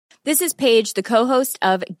This is Paige, the co-host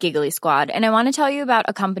of Giggly Squad, and I want to tell you about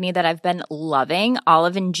a company that I've been loving,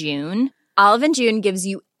 Olive and June. Olive and June gives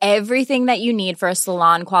you everything that you need for a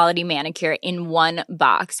salon-quality manicure in one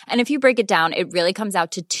box. And if you break it down, it really comes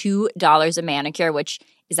out to $2 a manicure, which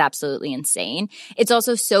is absolutely insane. It's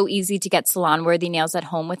also so easy to get salon-worthy nails at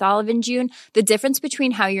home with Olive and June. The difference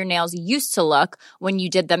between how your nails used to look when you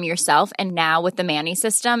did them yourself and now with the Mani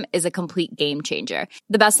system is a complete game changer.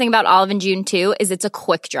 The best thing about Olive and June, too, is it's a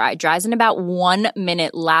quick dry. Dries in about 1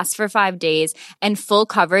 minute, lasts for 5 days, and full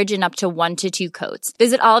coverage in up to 1 to 2 coats.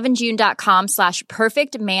 Visit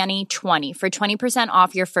oliveandjune.com/perfectmani20 for 20%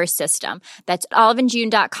 off your first system. That's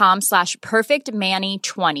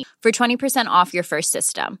oliveandjune.com/perfectmani20 for 20% off your first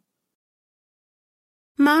system.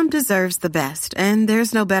 Mom deserves the best, and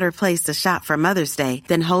there's no better place to shop for Mother's Day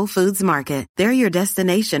than Whole Foods Market. They're your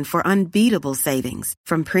destination for unbeatable savings,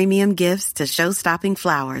 from premium gifts to show-stopping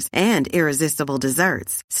flowers and irresistible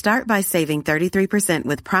desserts. Start by saving 33%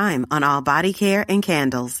 with Prime on all body care and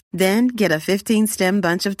candles. Then get a 15-stem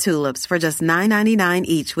bunch of tulips for just $9.99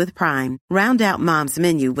 each with Prime. Round out Mom's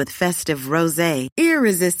menu with festive rosé,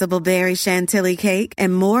 irresistible berry chantilly cake,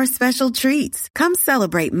 and more special treats. Come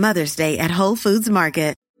celebrate Mother's Day at Whole Foods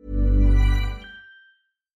Market.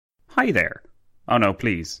 Hi there. Oh no,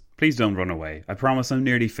 please don't run away. I promise I'm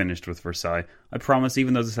nearly finished with Versailles. I promise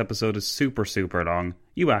even though this episode is super long,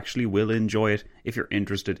 you actually will enjoy it if you're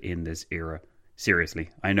interested in this era. Seriously,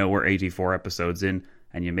 I know we're 84 episodes in,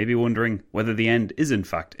 and you may be wondering whether the end is in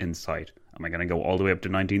fact in sight. Am I going to go all the way up to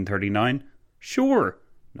 1939? Sure.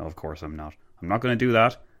 No, of course I'm not. I'm not going to do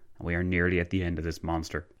that. And we are nearly at the end of this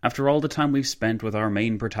monster. After all the time we've spent with our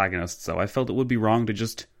main protagonists, though, I felt it would be wrong to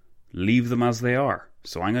just leave them as they are.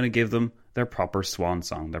 So I'm going to give them their proper swan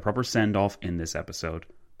song, their proper send-off in this episode.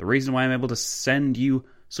 The reason why I'm able to send you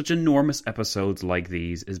such enormous episodes like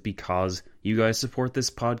these is because you guys support this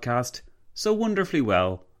podcast so wonderfully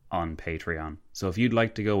well on Patreon. So if you'd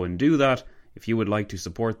like to go and do that, if you would like to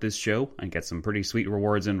support this show and get some pretty sweet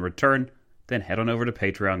rewards in return, then head on over to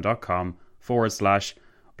patreon.com/blah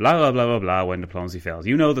blah blah blah blah when diplomacy fails.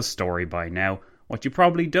 You know the story by now. What you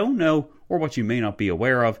probably don't know, or what you may not be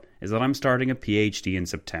aware of, is that I'm starting a PhD in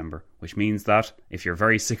September, which means that, if you're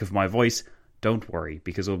very sick of my voice, don't worry,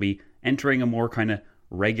 because we'll be entering a more kind of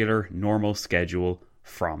regular, normal schedule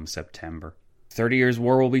from September. 30 Years'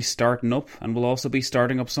 War will be starting up, and we'll also be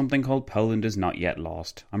starting up something called Poland is Not Yet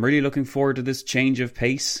Lost. I'm really looking forward to this change of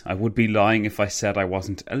pace. I would be lying if I said I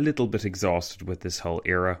wasn't a little bit exhausted with this whole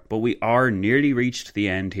era, but we are nearly reached the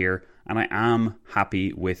end here, and I am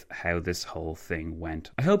happy with how this whole thing went.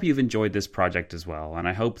 I hope you've enjoyed this project as well, and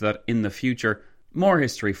I hope that in the future, more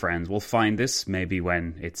history friends will find this, maybe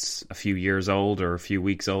when it's a few years old or a few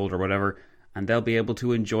weeks old or whatever, and they'll be able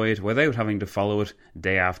to enjoy it without having to follow it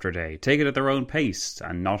day after day. Take it at their own pace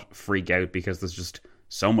and not freak out because there's just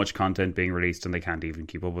so much content being released and they can't even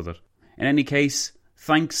keep up with it. In any case,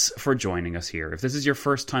 thanks for joining us here. If this is your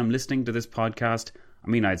first time listening to this podcast, I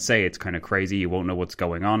mean, I'd say it's kind of crazy, you won't know what's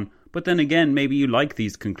going on, but then again, maybe you like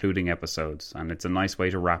these concluding episodes, and it's a nice way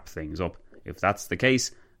to wrap things up. If that's the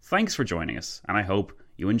case, thanks for joining us, and I hope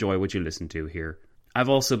you enjoy what you listen to here. I've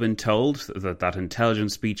also been told that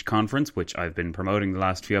Intelligent Speech Conference, which I've been promoting the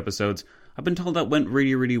last few episodes, I've been told that went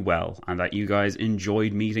really well, and that you guys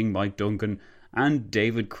enjoyed meeting Mike Duncan and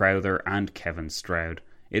David Crowther and Kevin Stroud.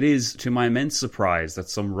 It is, to my immense surprise, that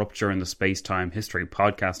some rupture in the space-time history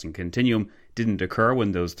podcasting continuum didn't occur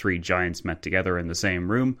when those three giants met together in the same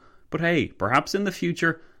room, but hey, perhaps in the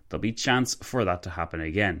future there'll be chance for that to happen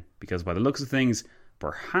again, because by the looks of things,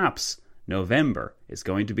 perhaps November is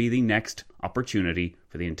going to be the next opportunity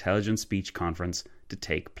for the Intelligent Speech Conference to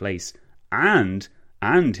take place. And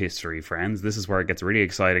history friends, this is where it gets really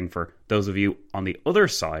exciting for those of you on the other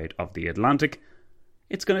side of the Atlantic.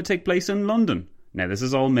 It's going to take place in London. Now this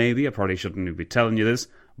is all maybe, I probably shouldn't be telling you this,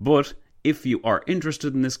 but if you are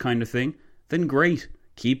interested in this kind of thing, then great.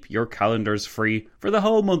 Keep your calendars free for the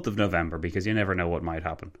whole month of November, because you never know what might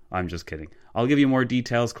happen. I'm just kidding. I'll give you more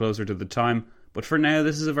details closer to the time, but for now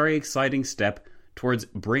this is a very exciting step towards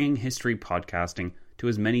bringing history podcasting to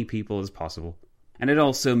as many people as possible. And it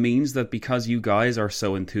also means that because you guys are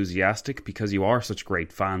so enthusiastic, because you are such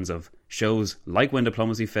great fans of shows like When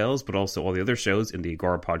Diplomacy Fails, but also all the other shows in the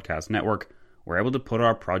Agora Podcast Network, we're able to put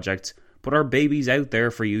our projects, put our babies out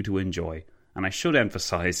there for you to enjoy. And I should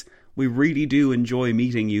emphasize, we really do enjoy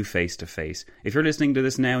meeting you face to face. If you're listening to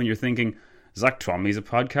this now and you're thinking, Zach Twomley's a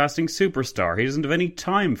podcasting superstar, he doesn't have any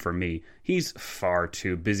time for me, he's far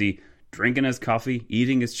too busy drinking his coffee,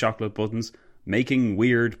 eating his chocolate buttons, making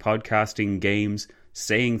weird podcasting games,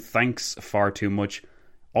 saying thanks far too much.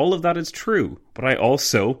 All of that is true, but I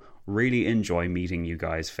also really enjoy meeting you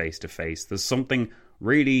guys face to face. There's something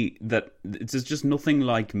really that it's just nothing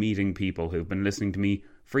like meeting people who've been listening to me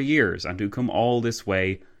for years and who come all this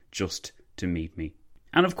way just to meet me.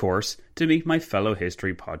 And of course, to meet my fellow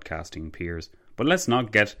history podcasting peers. But let's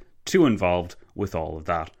not get too involved with all of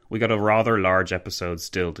that. We got a rather large episode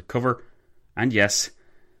still to cover. And yes,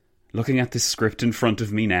 looking at this script in front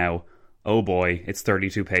of me now, oh boy, it's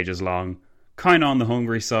 32 pages long. Kinda on the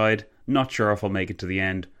hungry side, not sure if I'll make it to the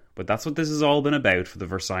end, but that's what this has all been about for the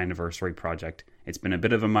Versailles Anniversary project. It's been a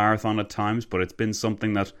bit of a marathon at times, but it's been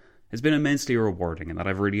something that has been immensely rewarding and that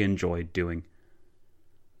I've really enjoyed doing.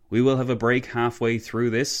 We will have a break halfway through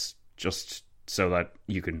this, just so that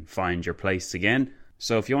you can find your place again.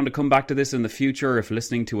 So if you want to come back to this in the future, if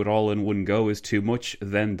listening to it all in one go is too much,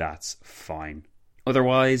 then that's fine.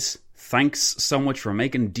 Otherwise, thanks so much for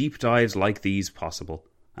making deep dives like these possible,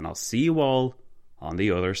 and I'll see you all on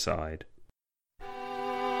the other side.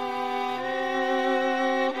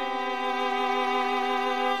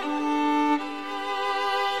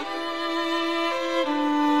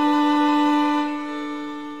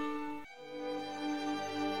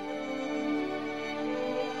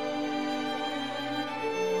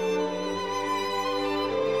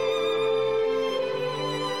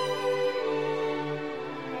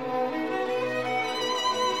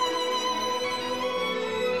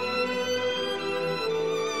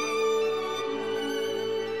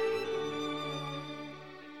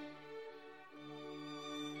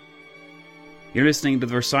 You're listening to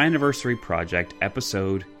the Versailles Anniversary Project,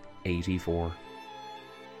 episode 84.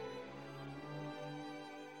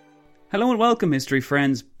 Hello and welcome, history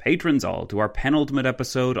friends, patrons all, to our penultimate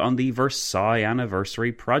episode on the Versailles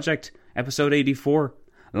Anniversary Project, episode 84.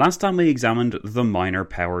 Last time we examined the minor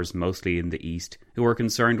powers, mostly in the East, who were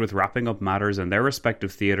concerned with wrapping up matters in their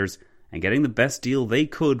respective theatres and getting the best deal they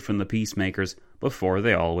could from the peacemakers before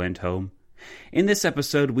they all went home. In this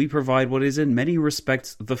episode, we provide what is in many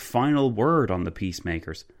respects the final word on the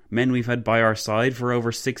peacemakers, men we've had by our side for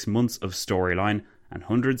over 6 months of storyline and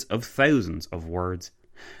hundreds of thousands of words.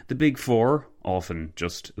 The Big Four, often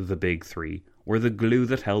just the Big Three, were the glue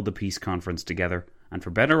that held the peace conference together, and for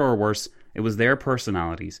better or worse, it was their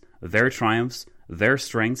personalities, their triumphs, their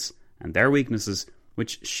strengths, and their weaknesses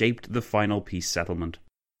which shaped the final peace settlement.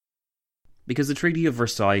 Because the Treaty of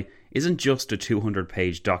Versailles isn't just a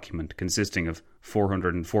 200-page document consisting of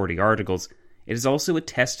 440 articles, it is also a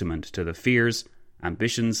testament to the fears,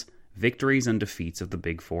 ambitions, victories and defeats of the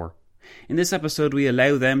Big Four. In this episode we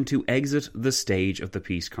allow them to exit the stage of the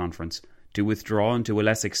peace conference, to withdraw into a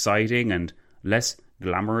less exciting and less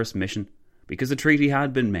glamorous mission, because the treaty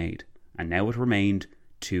had been made, and now it remained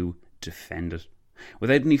to defend it.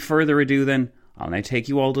 Without any further ado then, I'll now take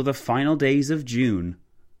you all to the final days of June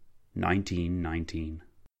 1919.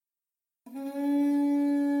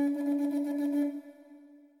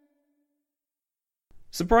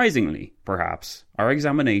 Surprisingly, perhaps, our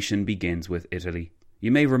examination begins with Italy.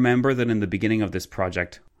 You may remember that in the beginning of this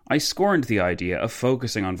project, I scorned the idea of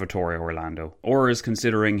focusing on Vittorio Orlando, or as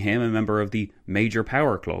considering him a member of the Major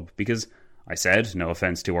Power Club, because I said, no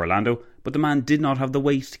offence to Orlando, but the man did not have the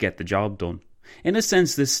weight to get the job done. In a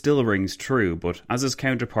sense this still rings true, but as his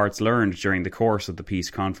counterparts learned during the course of the peace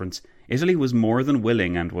conference, Italy was more than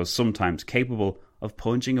willing and was sometimes capable of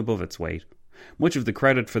punching above its weight. Much of the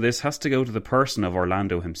credit for this has to go to the person of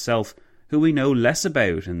Orlando himself, who we know less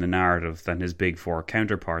about in the narrative than his Big Four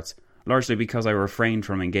counterparts, largely because I refrained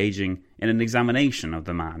from engaging in an examination of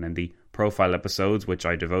the man in the profile episodes which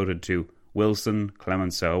I devoted to Wilson,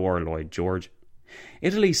 Clemenceau or Lloyd George.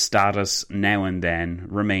 Italy's status now and then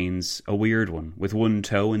remains a weird one, with one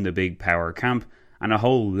toe in the big power camp and a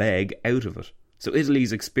whole leg out of it. So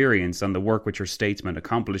Italy's experience and the work which her statesmen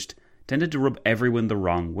accomplished tended to rub everyone the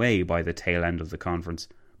wrong way by the tail end of the conference,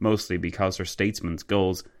 mostly because her statesmen's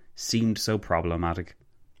goals seemed so problematic.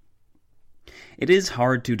 It is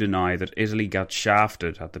hard to deny that Italy got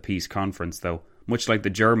shafted at the peace conference, though. Much like the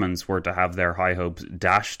Germans were to have their high hopes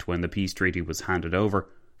dashed when the peace treaty was handed over,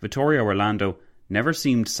 Vittorio Orlando never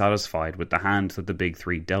seemed satisfied with the hand that the Big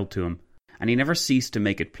Three dealt to him, and he never ceased to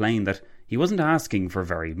make it plain that he wasn't asking for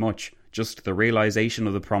very much, just the realisation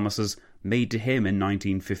of the promises made to him in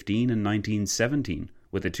 1915 and 1917,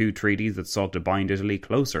 with the two treaties that sought to bind Italy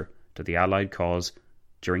closer to the Allied cause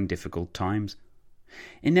during difficult times.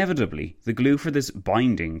 Inevitably, the glue for this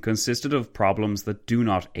binding consisted of problems that do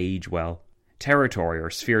not age well. Territory or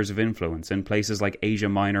spheres of influence in places like Asia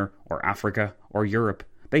Minor or Africa or Europe,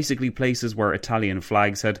 basically places where Italian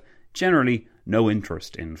flags had generally no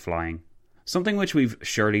interest in flying. Something which we've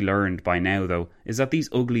surely learned by now, though, is that these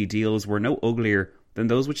ugly deals were no uglier than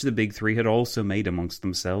those which the Big Three had also made amongst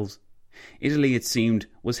themselves. Italy, it seemed,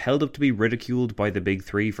 was held up to be ridiculed by the Big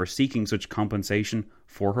Three for seeking such compensation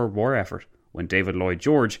for her war effort, when David Lloyd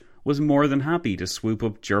George was more than happy to swoop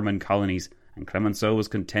up German colonies, and Clemenceau was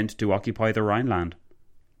content to occupy the Rhineland.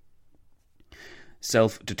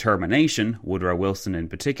 Self-determination, Woodrow Wilson in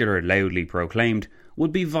particular loudly proclaimed,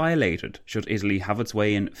 would be violated should Italy have its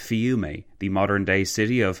way in Fiume, the modern-day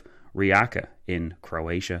city of Rijeka in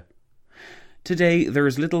Croatia. Today, there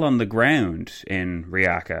is little on the ground in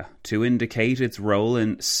Rijeka to indicate its role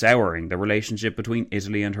in souring the relationship between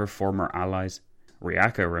Italy and her former allies.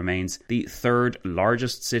 Rijeka remains the third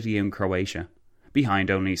largest city in Croatia,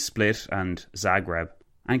 behind only Split and Zagreb,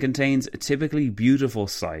 and contains typically beautiful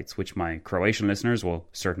sights which my Croatian listeners will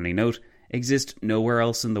certainly note exist nowhere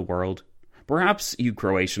else in the world. Perhaps you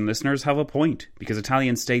Croatian listeners have a point, because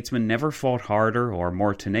Italian statesmen never fought harder or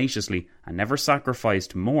more tenaciously and never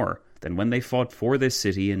sacrificed more than when they fought for this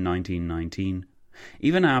city in 1919.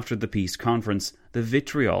 Even after the peace conference, the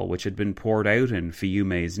vitriol which had been poured out in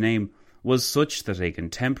Fiume's name was such that a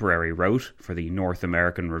contemporary wrote for the North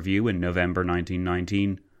American Review in November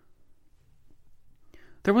 1919,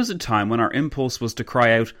 "There was a time when our impulse was to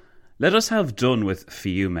cry out, 'Let us have done with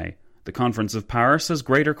Fiume. The Conference of Paris has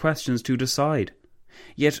greater questions to decide.'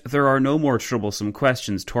 Yet there are no more troublesome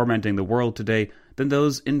questions tormenting the world today than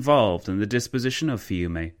those involved in the disposition of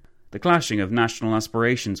Fiume. The clashing of national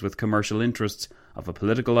aspirations with commercial interests, of a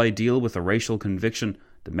political ideal with a racial conviction,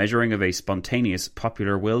 the measuring of a spontaneous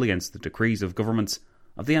popular will against the decrees of governments,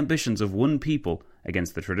 of the ambitions of one people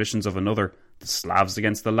against the traditions of another, the Slavs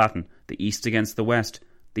against the Latin, the East against the West.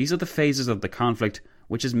 These are the phases of the conflict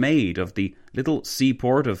which has made of the little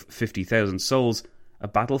seaport of 50,000 souls a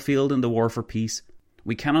battlefield in the war for peace.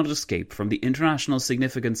 We cannot escape from the international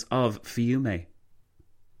significance of Fiume."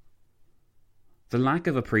 The lack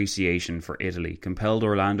of appreciation for Italy compelled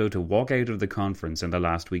Orlando to walk out of the conference in the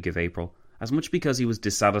last week of April, as much because he was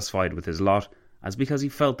dissatisfied with his lot as because he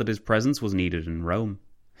felt that his presence was needed in Rome.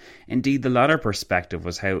 Indeed, the latter perspective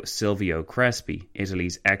was how Silvio Crespi,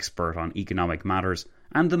 Italy's expert on economic matters,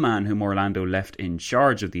 and the man whom Orlando left in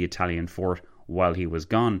charge of the Italian fort while he was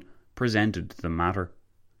gone, presented the matter.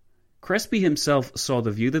 Crespi himself saw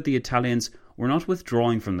the view that the Italians were not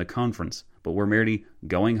withdrawing from the conference, but were merely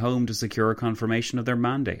going home to secure a confirmation of their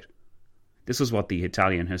mandate. This was what the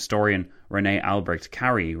Italian historian René Albrecht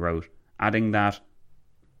Carey wrote, adding that,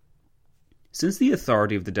 "Since the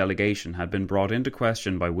authority of the delegation had been brought into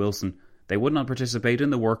question by Wilson, they would not participate in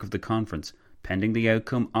the work of the conference, pending the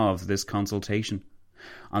outcome of this consultation.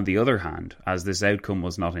 On the other hand, as this outcome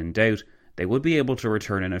was not in doubt, they would be able to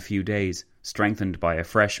return in a few days, strengthened by a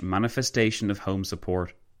fresh manifestation of home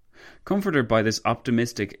support." Comforted by this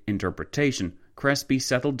optimistic interpretation, Crespi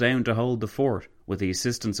settled down to hold the fort, with the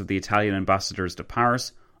assistance of the Italian ambassadors to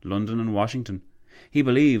Paris, London and Washington. He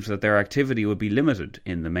believed that their activity would be limited,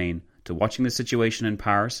 in the main, to watching the situation in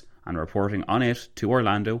Paris and reporting on it to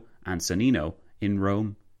Orlando and Sannino in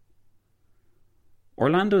Rome.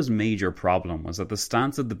 Orlando's major problem was that the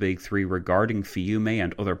stance of the Big Three regarding Fiume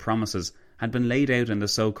and other promises had been laid out in the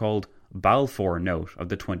so-called Balfour Note of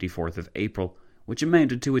the 24th of April, which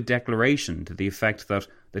amounted to a declaration to the effect that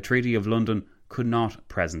the Treaty of London could not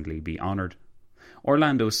presently be honoured.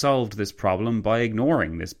 Orlando solved this problem by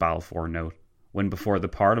ignoring this Balfour Note. When before the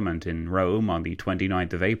Parliament in Rome on the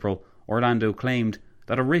 29th of April, Orlando claimed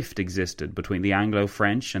that a rift existed between the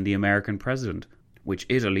Anglo-French and the American president, which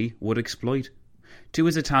Italy would exploit. To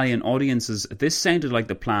his Italian audiences, this sounded like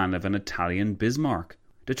the plan of an Italian Bismarck,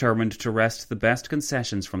 determined to wrest the best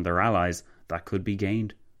concessions from their allies that could be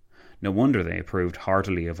gained. No wonder they approved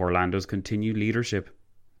heartily of Orlando's continued leadership.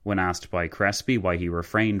 When asked by Crespi why he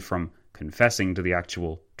refrained from confessing to the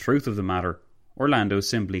actual truth of the matter, Orlando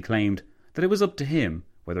simply claimed that it was up to him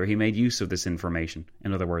whether he made use of this information,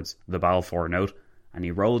 in other words, the Balfour Note, and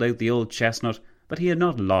he rolled out the old chestnut that he had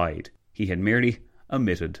not lied, he had merely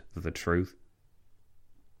omitted the truth.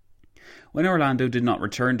 When Orlando did not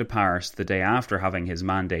return to Paris the day after having his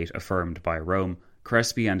mandate affirmed by Rome,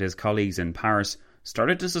 Crespi and his colleagues in Paris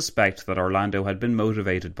started to suspect that Orlando had been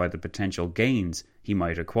motivated by the potential gains he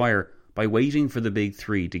might acquire by waiting for the Big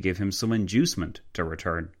Three to give him some inducement to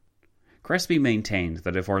return. Crespi maintained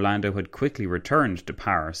that if Orlando had quickly returned to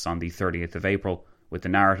Paris on the 30th of April, with the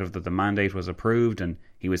narrative that the mandate was approved and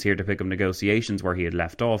he was here to pick up negotiations where he had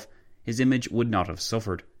left off, his image would not have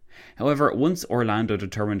suffered. However, once Orlando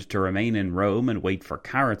determined to remain in Rome and wait for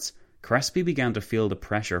carrots, Crespi began to feel the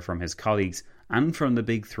pressure from his colleagues and from the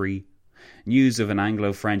Big Three. News of an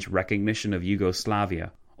Anglo-French recognition of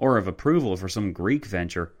Yugoslavia, or of approval for some Greek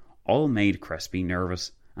venture, all made Crespi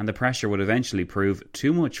nervous, and the pressure would eventually prove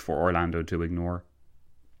too much for Orlando to ignore.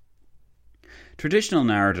 Traditional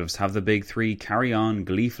narratives have the big three carry on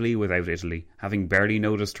gleefully without Italy, having barely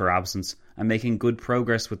noticed her absence and making good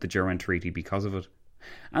progress with the German treaty because of it.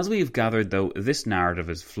 As we have gathered, though, this narrative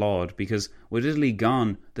is flawed because, with Italy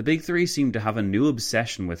gone, the big three seem to have a new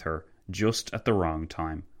obsession with her just at the wrong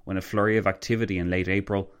time, when a flurry of activity in late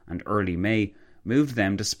April and early May moved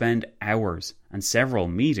them to spend hours and several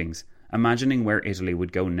meetings imagining where Italy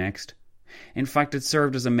would go next. In fact, it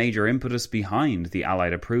served as a major impetus behind the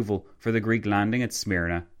Allied approval for the Greek landing at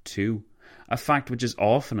Smyrna too, a fact which is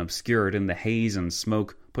often obscured in the haze and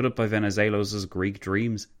smoke put up by Venizelos' Greek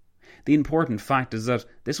dreams. The important fact is that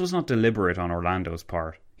this was not deliberate on Orlando's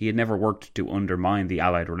part. He had never worked to undermine the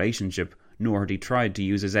Allied relationship, nor had he tried to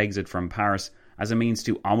use his exit from Paris as a means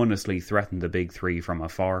to ominously threaten the big three from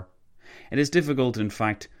afar. It is difficult, in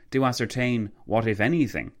fact, to ascertain what, if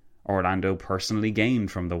anything, Orlando personally gained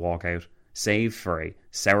from the walkout, save for a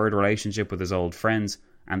soured relationship with his old friends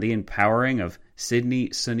and the empowering of Sidney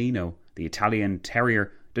Sonnino, the Italian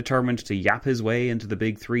terrier determined to yap his way into the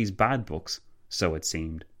big three's bad books, so it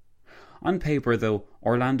seemed. On paper, though,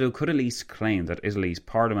 Orlando could at least claim that Italy's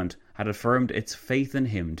parliament had affirmed its faith in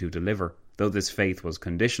him to deliver, though this faith was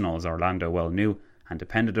conditional, as Orlando well knew, and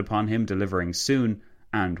depended upon him delivering soon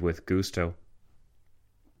and with gusto.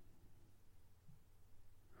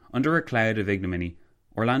 Under a cloud of ignominy,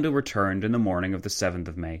 Orlando returned in the morning of the 7th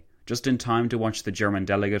of May, just in time to watch the German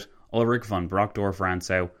delegate Ulrich von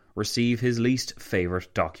Brockdorff-Rantzau receive his least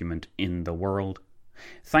favourite document in the world.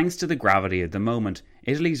 Thanks to the gravity of the moment,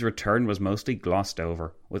 Italy's return was mostly glossed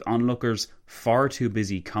over, with onlookers far too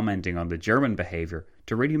busy commenting on the German behaviour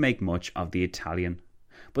to really make much of the Italian.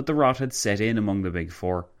 But the rot had set in among the Big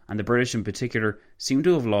Four, and the British in particular seemed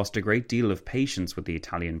to have lost a great deal of patience with the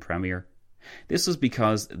Italian Premier. This was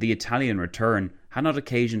because the Italian return had not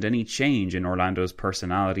occasioned any change in Orlando's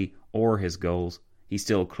personality or his goals. He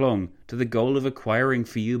still clung to the goal of acquiring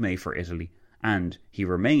Fiume for Italy, and he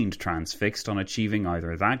remained transfixed on achieving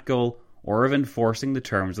either that goal or of enforcing the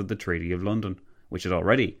terms of the Treaty of London, which had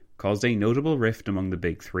already caused a notable rift among the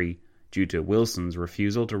big three, due to Wilson's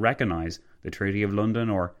refusal to recognise the Treaty of London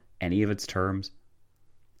or any of its terms.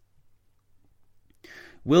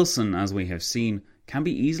 Wilson, as we have seen, can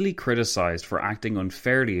be easily criticised for acting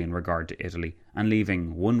unfairly in regard to Italy and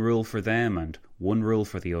leaving one rule for them and one rule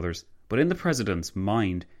for the others, but in the President's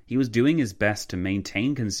mind he was doing his best to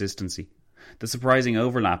maintain consistency. The surprising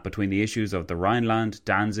overlap between the issues of the Rhineland,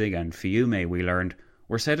 Danzig and Fiume, we learned,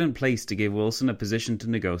 were set in place to give Wilson a position to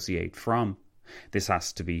negotiate from. This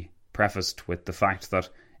has to be prefaced with the fact that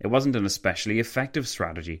it wasn't an especially effective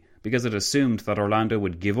strategy, because it assumed that Orlando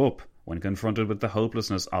would give up when confronted with the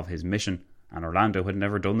hopelessness of his mission, and Orlando had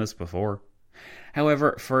never done this before.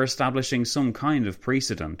 However, for establishing some kind of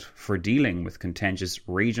precedent for dealing with contentious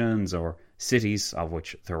regions or cities, of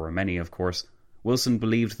which there were many of course, Wilson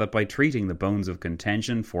believed that by treating the bones of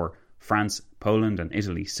contention for France, Poland and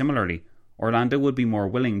Italy similarly, Orlando would be more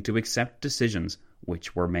willing to accept decisions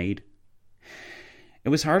which were made. It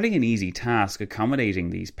was hardly an easy task accommodating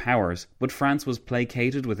these powers, but France was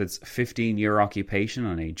placated with its 15-year occupation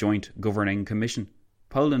on a joint governing commission.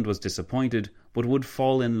 Poland was disappointed, but would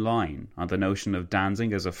fall in line on the notion of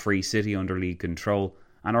Danzig as a free city under League control,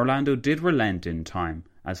 and Orlando did relent in time,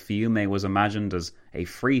 as Fiume was imagined as a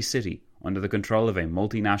free city under the control of a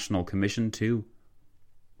multinational commission too.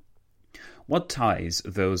 What ties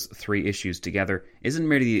those three issues together isn't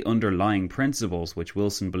merely the underlying principles which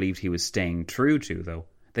Wilson believed he was staying true to, though.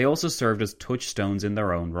 They also served as touchstones in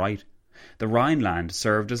their own right. The Rhineland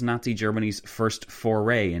served as Nazi Germany's first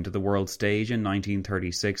foray into the world stage in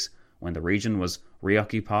 1936, when the region was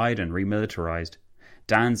reoccupied and remilitarized.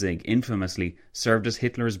 Danzig infamously served as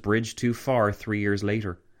Hitler's bridge too far 3 years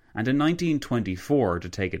later. And in 1924, to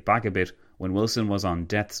take it back a bit, when Wilson was on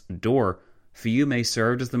death's door, Fiume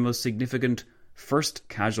served as the most significant first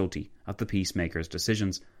casualty of the peacemakers'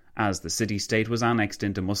 decisions, as the city-state was annexed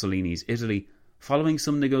into Mussolini's Italy, following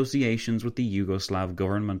some negotiations with the Yugoslav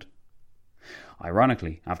government.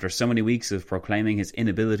 Ironically, after so many weeks of proclaiming his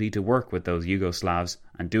inability to work with those Yugoslavs,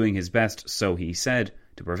 and doing his best, so he said,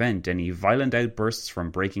 to prevent any violent outbursts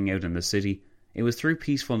from breaking out in the city, it was through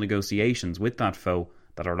peaceful negotiations with that foe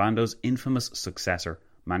that Orlando's infamous successor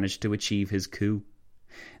managed to achieve his coup.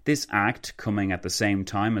 This act, coming at the same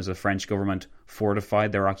time as the French government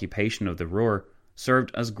fortified their occupation of the Ruhr,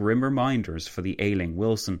 served as grim reminders for the ailing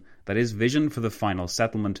Wilson that his vision for the final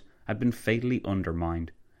settlement had been fatally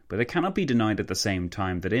undermined. But it cannot be denied at the same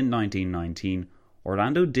time that in 1919,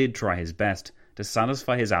 Orlando did try his best to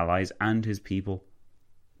satisfy his allies and his people.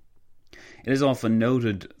 It is often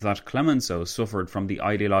noted that Clemenceau suffered from the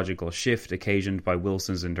ideological shift occasioned by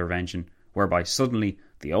Wilson's intervention, whereby suddenly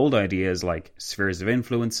The old ideas like spheres of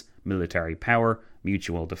influence, military power,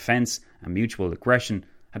 mutual defence, and mutual aggression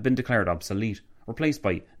had been declared obsolete, replaced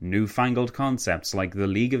by newfangled concepts like the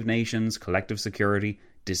League of Nations, collective security,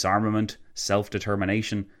 disarmament,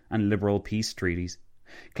 self-determination, and liberal peace treaties.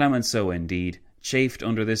 Clemenceau, indeed, chafed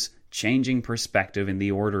under this changing perspective in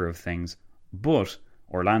the order of things, but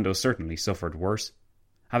Orlando certainly suffered worse.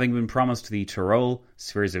 Having been promised the Tyrol,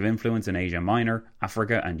 spheres of influence in Asia Minor,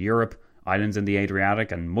 Africa and Europe, islands in the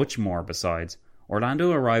Adriatic, and much more besides,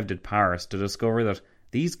 Orlando arrived at Paris to discover that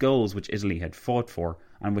these goals which Italy had fought for,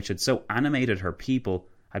 and which had so animated her people,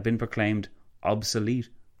 had been proclaimed obsolete.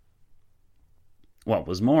 What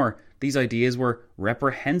was more, these ideas were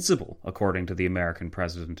reprehensible, according to the American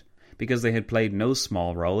president, because they had played no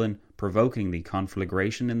small role in provoking the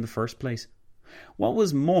conflagration in the first place. What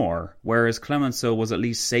was more, whereas Clemenceau was at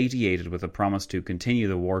least satiated with a promise to continue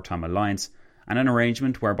the wartime alliance, and an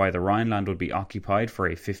arrangement whereby the Rhineland would be occupied for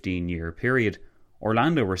a 15-year period,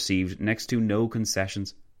 Orlando received next to no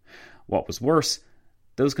concessions. What was worse,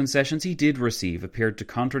 those concessions he did receive appeared to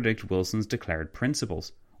contradict Wilson's declared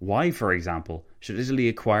principles. Why, for example, should Italy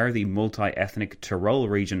acquire the multi-ethnic Tyrol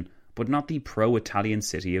region, but not the pro-Italian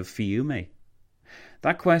city of Fiume?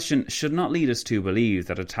 That question should not lead us to believe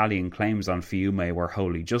that Italian claims on Fiume were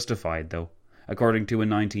wholly justified, though. According to a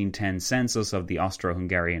 1910 census of the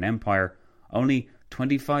Austro-Hungarian Empire, only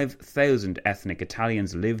 25,000 ethnic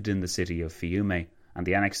Italians lived in the city of Fiume, and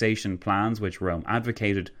the annexation plans which Rome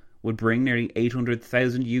advocated would bring nearly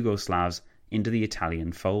 800,000 Yugoslavs into the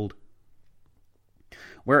Italian fold.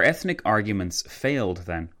 Where ethnic arguments failed,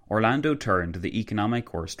 then, Orlando turned to the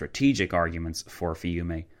economic or strategic arguments for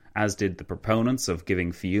Fiume, as did the proponents of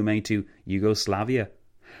giving Fiume to Yugoslavia.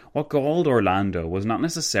 What galled Orlando was not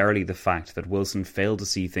necessarily the fact that Wilson failed to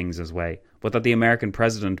see things his way, but that the American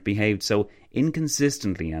president behaved so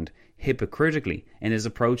inconsistently and hypocritically in his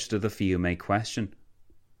approach to the Fiume question.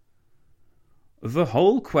 "The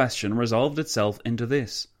whole question resolved itself into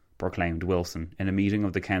this," proclaimed Wilson in a meeting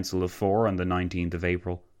of the Council of Four on the 19th of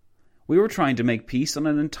April. "We were trying to make peace on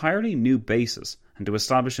an entirely new basis and to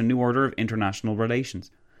establish a new order of international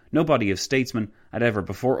relations. No body of statesmen had ever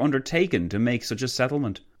before undertaken to make such a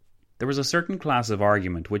settlement. There was a certain class of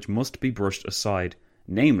argument which must be brushed aside,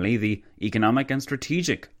 namely the economic and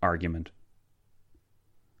strategic argument."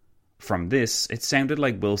 From this, it sounded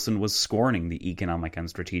like Wilson was scorning the economic and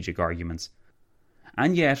strategic arguments.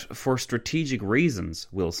 And yet, for strategic reasons,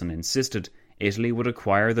 Wilson insisted, Italy would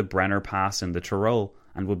acquire the Brenner Pass in the Tyrol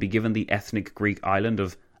and would be given the ethnic Greek island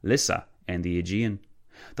of Lissa in the Aegean.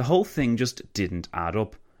 The whole thing just didn't add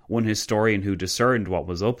up. One historian who discerned what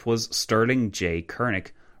was up was Sterling J.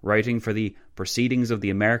 Kernick, writing for the Proceedings of the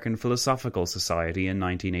American Philosophical Society in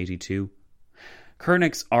 1982.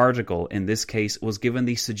 Kernick's article in this case was given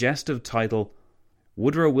the suggestive title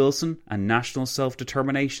Woodrow Wilson and National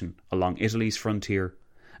Self-Determination Along Italy's Frontier,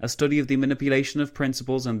 a study of the manipulation of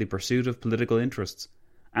principles and the pursuit of political interests,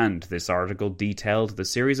 and this article detailed the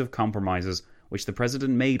series of compromises which the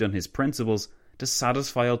President made on his principles to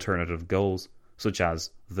satisfy alternative goals, such as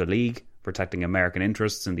the League, protecting American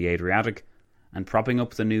interests in the Adriatic, and propping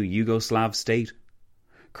up the new Yugoslav state.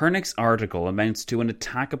 Kernick's article amounts to an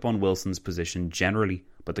attack upon Wilson's position generally,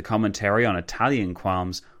 but the commentary on Italian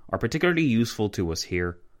qualms are particularly useful to us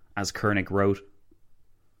here, as Kernick wrote,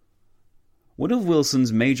 "One of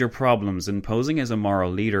Wilson's major problems in posing as a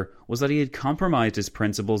moral leader was that he had compromised his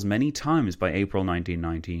principles many times by April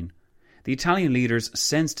 1919. The Italian leaders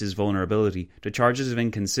sensed his vulnerability to charges of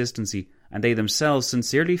inconsistency, and they themselves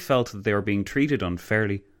sincerely felt that they were being treated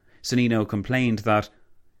unfairly. Sonnino complained that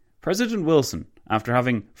President Wilson, after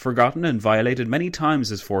having forgotten and violated many times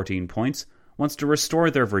his 14 points, wants to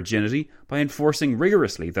restore their virginity by enforcing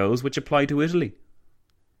rigorously those which apply to Italy."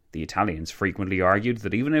 The Italians frequently argued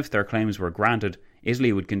that even if their claims were granted,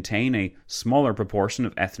 Italy would contain a smaller proportion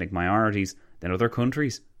of ethnic minorities than other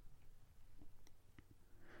countries.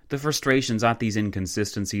 The frustrations at these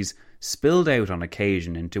inconsistencies spilled out on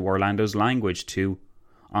occasion into Orlando's language too.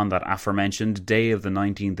 On that aforementioned day of the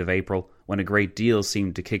 19th of April, when a great deal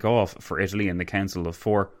seemed to kick off for Italy in the Council of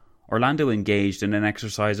Four, Orlando engaged in an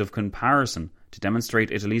exercise of comparison to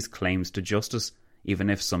demonstrate Italy's claims to justice, even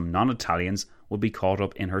if some non-Italians would be caught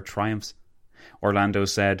up in her triumphs. Orlando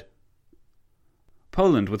said,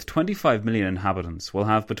 "Poland, with 25 million inhabitants, will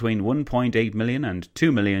have between 1.8 million and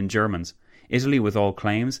 2 million Germans. Italy, with all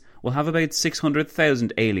claims, will have about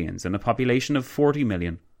 600,000 aliens and a population of 40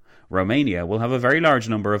 million. Romania will have a very large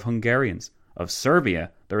number of Hungarians. Of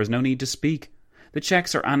Serbia, there is no need to speak. The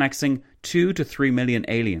Czechs are annexing 2 to 3 million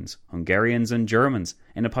aliens, Hungarians and Germans,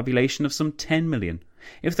 in a population of some 10 million,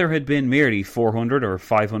 If there had been merely 400 or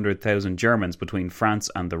 500,000 Germans between France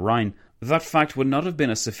and the Rhine, that fact would not have been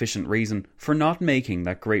a sufficient reason for not making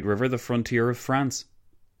that great river the frontier of France.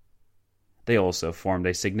 They also formed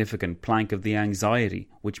a significant plank of the anxiety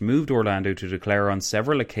which moved Orlando to declare on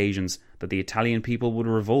several occasions that the Italian people would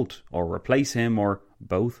revolt, or replace him, or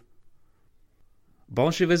both.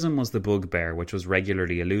 Bolshevism was the bugbear which was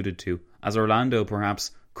regularly alluded to, as Orlando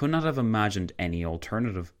perhaps could not have imagined any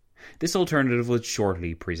alternative. This alternative would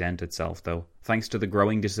shortly present itself, though, thanks to the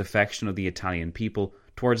growing disaffection of the Italian people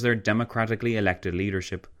towards their democratically elected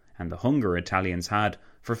leadership, and the hunger Italians had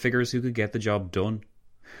for figures who could get the job done.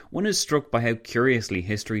 One is struck by how curiously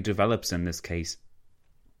history develops in this case.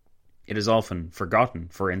 It is often forgotten,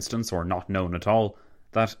 for instance, or not known at all,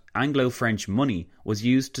 that Anglo-French money was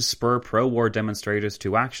used to spur pro-war demonstrators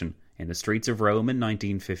to action in the streets of Rome in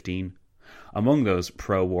 1915. Among those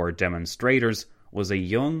pro-war demonstrators was a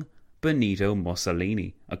young Benito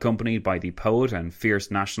Mussolini, accompanied by the poet and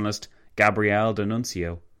fierce nationalist Gabriele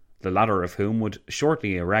D'Annunzio, the latter of whom would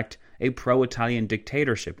shortly erect a pro-Italian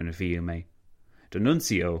dictatorship in Fiume.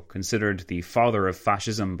 D'Annunzio, considered the father of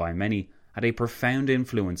fascism by many, had a profound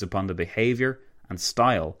influence upon the behaviour and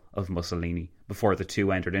style of Mussolini before the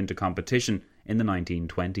two entered into competition in the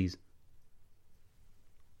 1920s.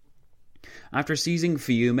 After seizing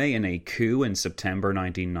Fiume in a coup in September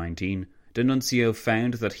 1919, D'Annunzio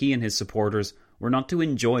found that he and his supporters were not to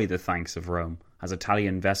enjoy the thanks of Rome, as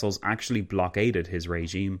Italian vessels actually blockaded his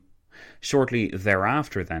regime. Shortly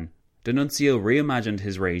thereafter, then, D'Annunzio reimagined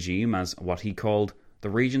his regime as what he called the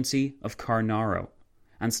Regency of Cornaro,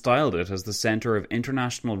 and styled it as the centre of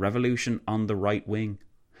international revolution on the right wing.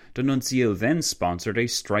 D'Annunzio then sponsored a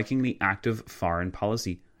strikingly active foreign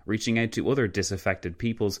policy, reaching out to other disaffected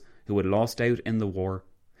peoples who had lost out in the war.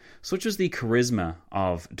 Such was the charisma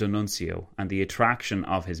of D'Annunzio and the attraction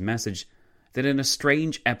of his message that in a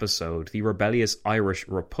strange episode the rebellious Irish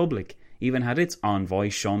Republic even had its envoy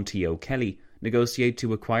Sean T. O'Kelly negotiate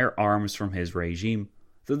to acquire arms from his regime,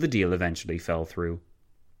 though the deal eventually fell through.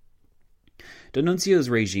 D'Annunzio's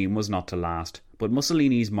regime was not to last, but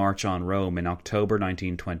Mussolini's march on Rome in October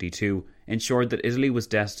 1922 ensured that Italy was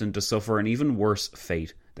destined to suffer an even worse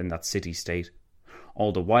fate than that city-state.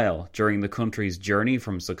 All the while, during the country's journey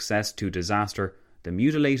from success to disaster, the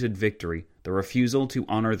mutilated victory, the refusal to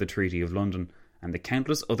honour the Treaty of London, and the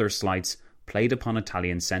countless other slights played upon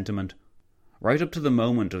Italian sentiment. Right up to the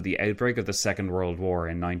moment of the outbreak of the Second World War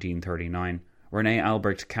in 1939, René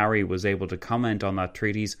Albrecht Carey was able to comment on that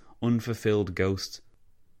treaty's unfulfilled ghosts.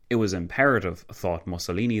 It was imperative, thought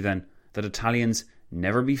Mussolini then, that Italians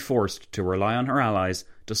never be forced to rely on her allies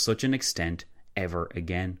to such an extent ever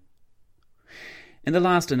again. In the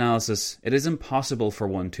last analysis, it is impossible for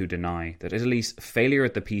one to deny that Italy's failure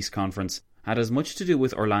at the peace conference had as much to do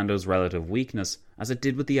with Orlando's relative weakness as it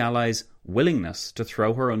did with the Allies' willingness to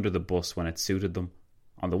throw her under the bus when it suited them.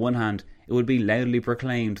 On the one hand, it would be loudly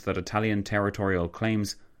proclaimed that Italian territorial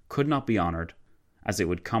claims could not be honoured, as it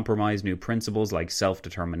would compromise new principles like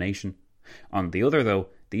self-determination. On the other, though,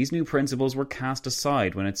 these new principles were cast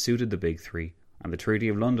aside when it suited the Big Three, and the Treaty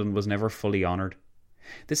of London was never fully honoured.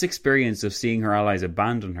 This experience of seeing her allies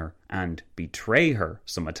abandon her, and betray her,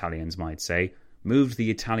 some Italians might say, moved the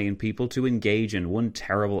Italian people to engage in one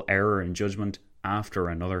terrible error in judgment after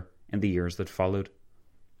another in the years that followed.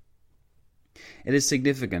 It is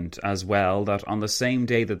significant as well that on the same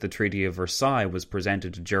day that the Treaty of Versailles was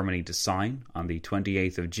presented to Germany to sign, on the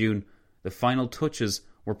 28th of June, the final touches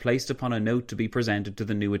were placed upon a note to be presented to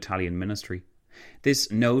the new Italian ministry.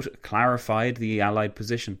 This note clarified the Allied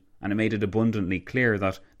position, and it made it abundantly clear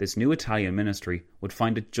that this new Italian ministry would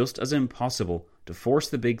find it just as impossible to force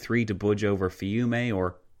the Big Three to budge over Fiume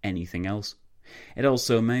or anything else. It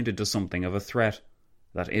also amounted to something of a threat,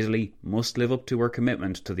 that Italy must live up to her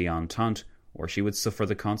commitment to the Entente, or she would suffer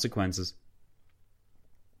the consequences.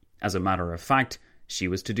 As a matter of fact, she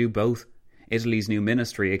was to do both. Italy's new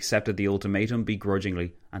ministry accepted the ultimatum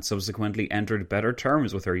begrudgingly and subsequently entered better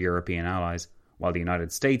terms with her European allies, while the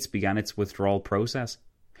United States began its withdrawal process.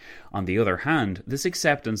 On the other hand, this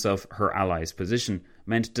acceptance of her allies' position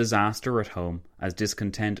meant disaster at home, as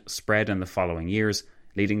discontent spread in the following years,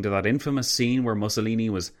 leading to that infamous scene where Mussolini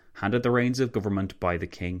was handed the reins of government by the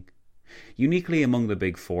king. Uniquely among the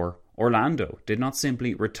Big Four, Orlando did not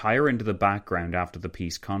simply retire into the background after the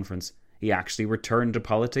peace conference. He actually returned to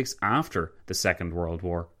politics after the Second World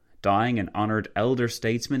War, dying an honoured elder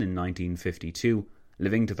statesman in 1952,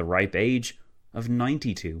 living to the ripe age of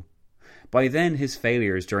 92. By then, his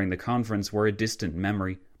failures during the conference were a distant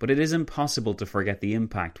memory, but it is impossible to forget the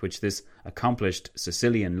impact which this accomplished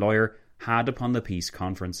Sicilian lawyer had upon the peace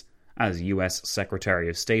conference. As US Secretary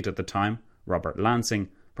of State at the time, Robert Lansing,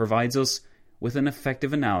 provides us with an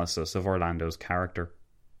effective analysis of Orlando's character.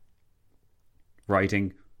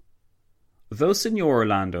 Writing, though Signor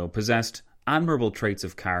Orlando possessed admirable traits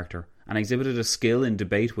of character and exhibited a skill in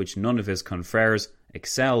debate which none of his confreres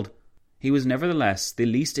excelled, he was nevertheless the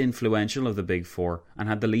least influential of the Big Four and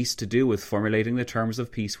had the least to do with formulating the terms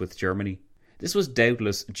of peace with Germany. This was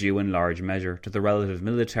doubtless due in large measure to the relative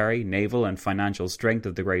military, naval and financial strength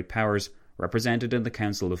of the great powers represented in the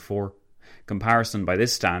Council of Four. Comparison by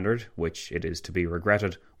this standard, which, it is to be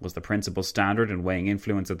regretted, was the principal standard in weighing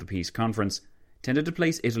influence at the peace conference, tended to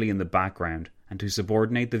place Italy in the background and to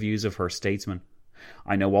subordinate the views of her statesmen.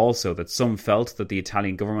 I know also that some felt that the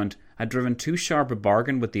Italian government had driven too sharp a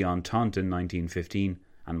bargain with the Entente in 1915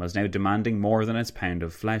 and was now demanding more than its pound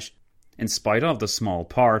of flesh, in spite of the small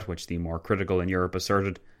part which the more critical in Europe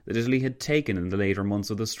asserted that Italy had taken in the later months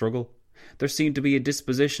of the struggle. There seemed to be a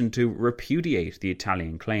disposition to repudiate the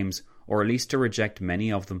Italian claims, or at least to reject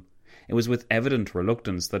many of them. It was with evident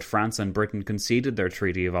reluctance that France and Britain conceded their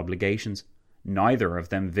treaty of obligations. Neither of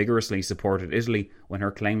them vigorously supported Italy when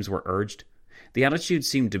her claims were urged. The attitude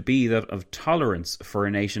seemed to be that of tolerance for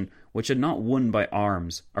a nation which had not won by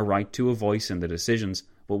arms a right to a voice in the decisions,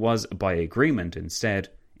 but was, by agreement instead,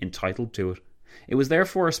 entitled to it. It was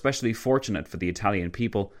therefore especially fortunate for the Italian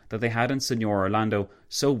people that they had in Signor Orlando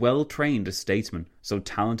so well trained a statesman, so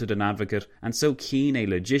talented an advocate, and so keen a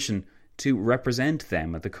logician to represent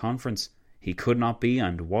them at the conference. He could not be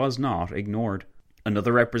and was not ignored.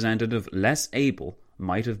 Another representative less able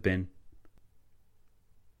might have been.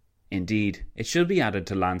 Indeed, it should be added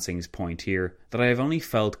to Lansing's point here that I have only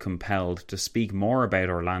felt compelled to speak more about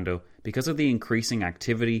Orlando because of the increasing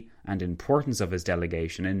activity and importance of his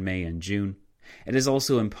delegation in May and June. It is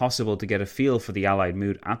also impossible to get a feel for the Allied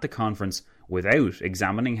mood at the conference without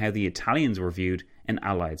examining how the Italians were viewed in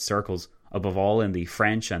Allied circles, above all in the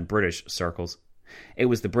French and British circles. It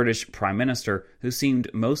was the British Prime Minister who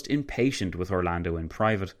seemed most impatient with Orlando in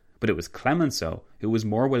private, but it was Clemenceau who was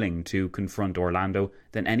more willing to confront Orlando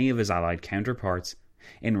than any of his Allied counterparts.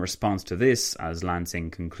 In response to this, as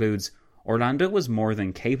Lansing concludes, Orlando was more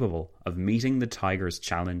than capable of meeting the Tiger's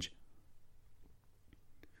challenge.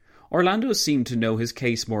 Orlando seemed to know his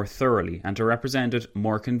case more thoroughly and to represent it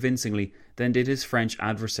more convincingly than did his French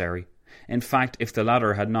adversary. In fact, if the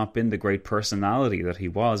latter had not been the great personality that he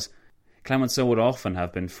was, Clemenceau would often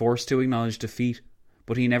have been forced to acknowledge defeat,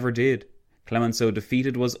 but he never did. Clemenceau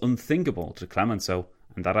defeated was unthinkable to Clemenceau,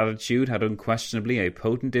 and that attitude had unquestionably a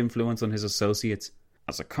potent influence on his associates.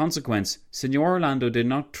 As a consequence, Signor Orlando did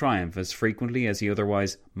not triumph as frequently as he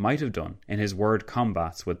otherwise might have done in his word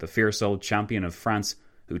combats with the fierce old champion of France,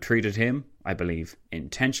 who treated him, I believe,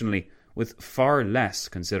 intentionally, with far less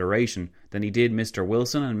consideration than he did Mr.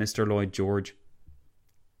 Wilson and Mr. Lloyd George.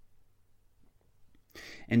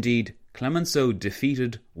 Indeed, Clemenceau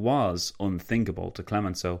defeated was unthinkable to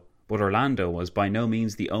Clemenceau, but Orlando was by no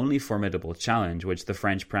means the only formidable challenge which the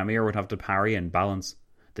French Premier would have to parry and balance.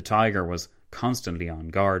 The Tiger was constantly on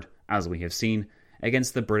guard, as we have seen,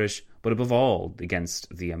 against the British, but above all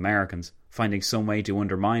against the Americans, finding some way to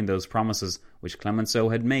undermine those promises which Clemenceau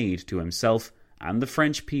had made to himself and the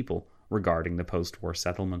French people regarding the post-war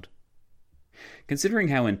settlement. Considering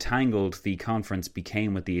how entangled the conference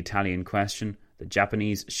became with the Italian question, the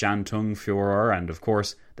Japanese Shantung furor, and of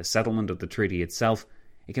course the settlement of the treaty itself,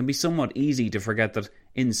 it can be somewhat easy to forget that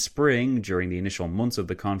in spring, during the initial months of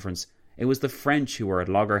the conference, it was the French who were at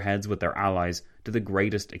loggerheads with their allies to the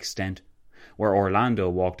greatest extent. Where Orlando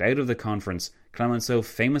walked out of the conference, Clemenceau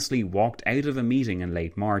famously walked out of a meeting in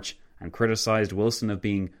late March and criticised Wilson of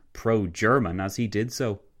being pro-German as he did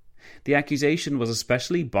so. The accusation was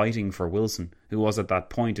especially biting for Wilson, who was at that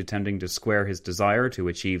point attempting to square his desire to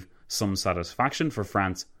achieve some satisfaction for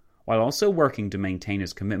France, while also working to maintain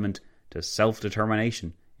his commitment to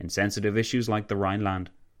self-determination in sensitive issues like the Rhineland.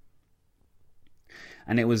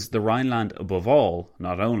 And it was the Rhineland above all,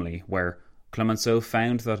 not only, where Clemenceau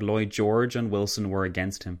found that Lloyd George and Wilson were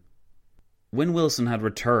against him. When Wilson had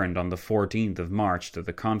returned on the 14th of March to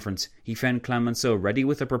the conference, he found Clemenceau ready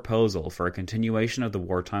with a proposal for a continuation of the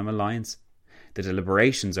wartime alliance. The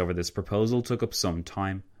deliberations over this proposal took up some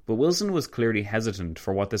time, but Wilson was clearly hesitant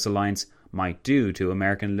for what this alliance might do to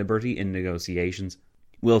American liberty in negotiations.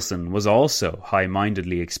 Wilson was also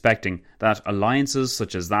high-mindedly expecting that alliances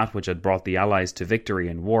such as that which had brought the Allies to victory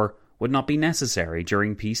in war would not be necessary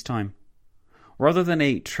during peacetime. Rather than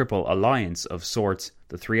a triple alliance of sorts,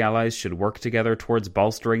 the three allies should work together towards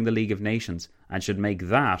bolstering the League of Nations, and should make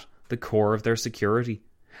that the core of their security.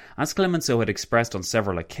 As Clemenceau had expressed on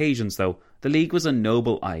several occasions, though, the League was a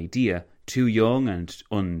noble idea, too young and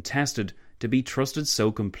untested to be trusted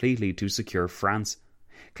so completely to secure France.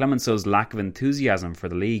 Clemenceau's lack of enthusiasm for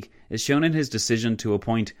the League is shown in his decision to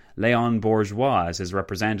appoint Léon Bourgeois as his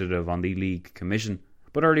representative on the League Commission,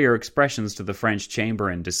 but earlier expressions to the French Chamber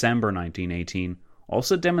in December 1918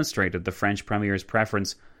 also demonstrated the French Premier's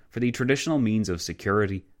preference for the traditional means of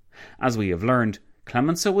security. As we have learned,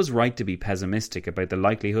 Clemenceau was right to be pessimistic about the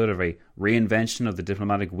likelihood of a reinvention of the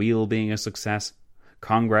diplomatic wheel being a success.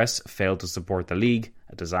 Congress failed to support the League,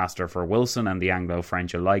 a disaster for Wilson and the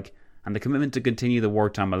Anglo-French alike, and the commitment to continue the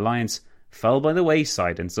wartime alliance fell by the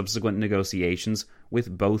wayside in subsequent negotiations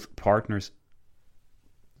with both partners.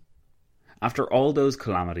 After all those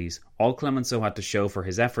calamities, all Clemenceau had to show for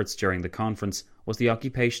his efforts during the conference was the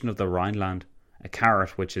occupation of the Rhineland, a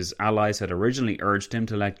carrot which his allies had originally urged him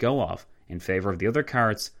to let go of in favour of the other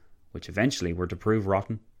carrots, which eventually were to prove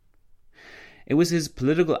rotten. It was his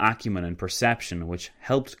political acumen and perception which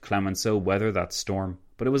helped Clemenceau weather that storm,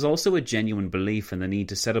 but it was also a genuine belief in the need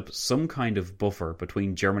to set up some kind of buffer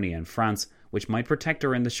between Germany and France which might protect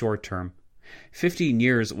her in the short term. 15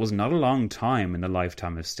 years was not a long time in the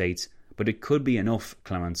lifetime of states, but it could be enough,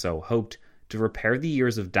 Clemenceau hoped, to repair the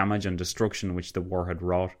years of damage and destruction which the war had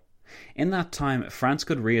wrought. In that time, France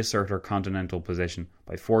could reassert her continental position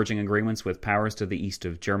by forging agreements with powers to the east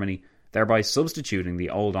of Germany, thereby substituting the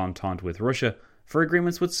old Entente with Russia for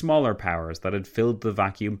agreements with smaller powers that had filled the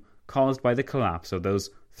vacuum caused by the collapse of those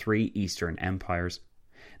three Eastern empires.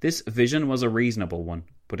 This vision was a reasonable one,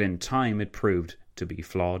 but in time it proved to be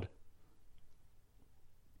flawed.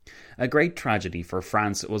 A great tragedy for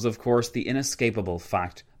France was of course the inescapable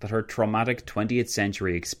fact that her traumatic 20th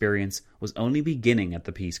century experience was only beginning at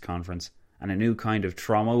the peace conference, and a new kind of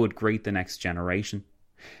trauma would greet the next generation.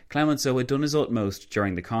 Clemenceau had done his utmost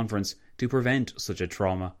during the conference to prevent such a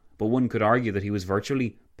trauma, but one could argue that he was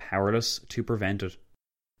virtually powerless to prevent it.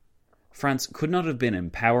 France could not have been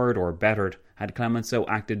empowered or bettered had Clemenceau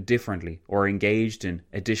acted differently or engaged in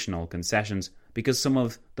additional concessions, because some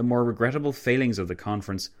of the more regrettable failings of the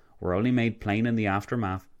conference were only made plain in the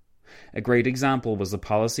aftermath. A great example was the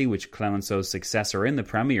policy which Clemenceau's successor in the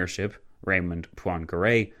premiership, Raymond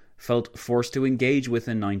Poincaré, felt forced to engage with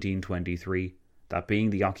in 1923, that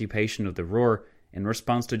being the occupation of the Ruhr in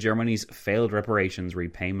response to Germany's failed reparations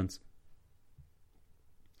repayments.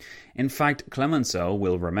 In fact, Clemenceau,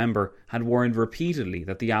 we'll remember, had warned repeatedly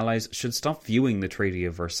that the Allies should stop viewing the Treaty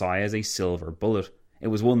of Versailles as a silver bullet. It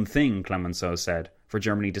was one thing, Clemenceau said, for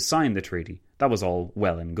Germany to sign the treaty. That was all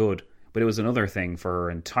well and good, but it was another thing for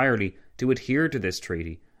her entirely to adhere to this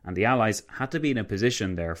treaty, and the Allies had to be in a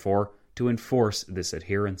position, therefore, to enforce this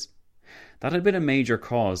adherence. That had been a major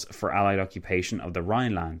cause for Allied occupation of the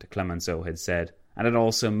Rhineland, Clemenceau had said, and it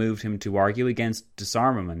also moved him to argue against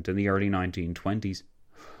disarmament in the early 1920s.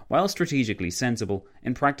 While strategically sensible,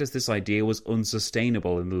 in practice this idea was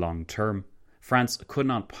unsustainable in the long term. France could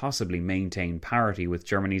not possibly maintain parity with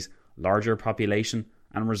Germany's larger population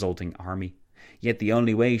and resulting army. Yet the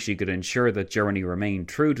only way she could ensure that Germany remained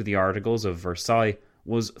true to the Articles of Versailles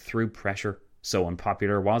was through pressure. So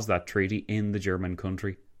unpopular was that treaty in the German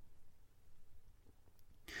country.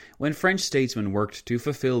 When French statesmen worked to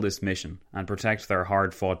fulfill this mission and protect their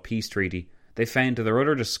hard-fought peace treaty, they found to their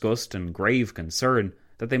utter disgust and grave concern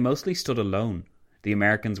that they mostly stood alone. The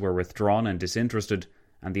Americans were withdrawn and disinterested,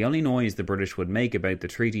 and the only noise the British would make about the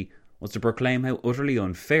treaty was to proclaim how utterly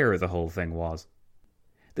unfair the whole thing was.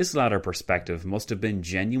 This latter perspective must have been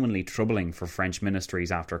genuinely troubling for French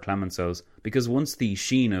ministries after Clemenceau's, because once the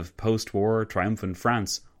sheen of post-war triumphant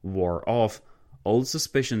France wore off, old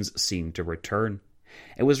suspicions seemed to return.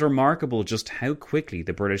 It was remarkable just how quickly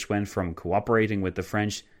the British went from cooperating with the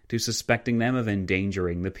French to suspecting them of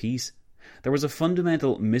endangering the peace. There was a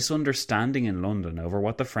fundamental misunderstanding in London over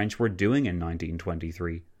what the French were doing in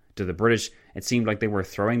 1923. To the British, it seemed like they were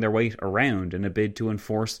throwing their weight around in a bid to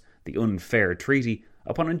enforce the unfair treaty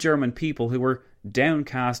upon a German people who were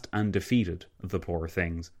downcast and defeated, the poor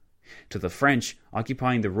things. To the French,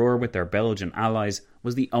 occupying the Ruhr with their Belgian allies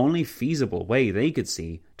was the only feasible way they could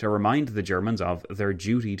see to remind the Germans of their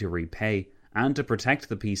duty to repay and to protect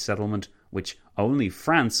the peace settlement which only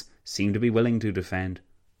France seemed to be willing to defend.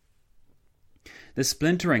 The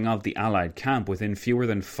splintering of the Allied camp within fewer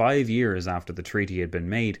than 5 years after the treaty had been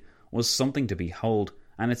made was something to behold,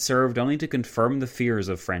 and it served only to confirm the fears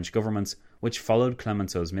of French governments which followed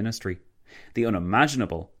Clemenceau's ministry. The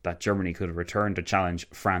unimaginable, that Germany could return to challenge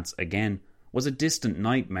France again, was a distant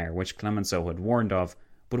nightmare which Clemenceau had warned of,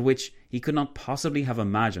 but which he could not possibly have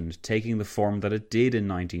imagined taking the form that it did in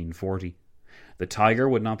 1940. The Tiger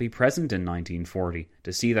would not be present in 1940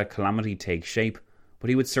 to see that calamity take shape, but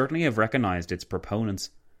he would certainly have recognised its proponents.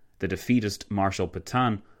 The defeatist Marshal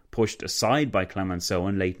Pétain, pushed aside by Clemenceau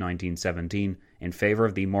in late 1917 in favour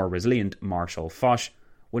of the more resilient Marshal Foch,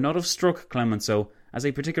 would not have struck Clemenceau as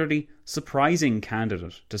a particularly surprising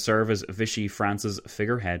candidate to serve as Vichy France's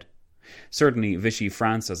figurehead. Certainly, Vichy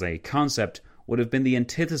France as a concept would have been the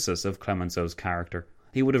antithesis of Clemenceau's character.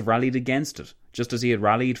 He would have rallied against it, just as he had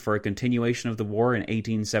rallied for a continuation of the war in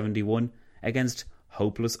 1871 against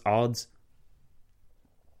hopeless odds.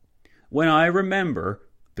 "When I remember,"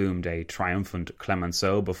 boomed a triumphant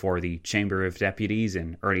Clemenceau before the Chamber of Deputies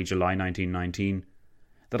in early July 1919,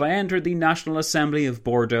 "that I entered the National Assembly of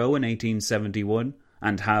Bordeaux in 1871,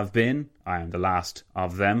 and have been, I am the last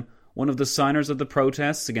of them, one of the signers of the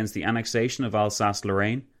protests against the annexation of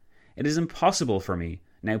Alsace-Lorraine, it is impossible for me,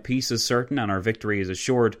 now peace is certain and our victory is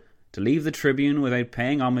assured, to leave the tribune without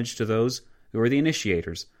paying homage to those who are the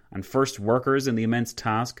initiators and first workers in the immense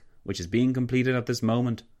task which is being completed at this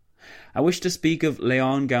moment. I wish to speak of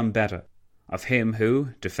Leon Gambetta, of him who,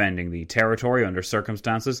 defending the territory under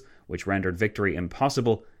circumstances which rendered victory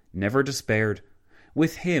impossible, never despaired.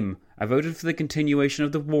 With him, I voted for the continuation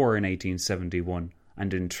of the war in 1871,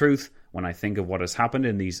 and in truth, when I think of what has happened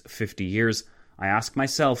in these 50 years, I ask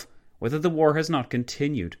myself whether the war has not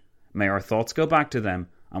continued. May our thoughts go back to them,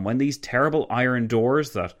 and when these terrible iron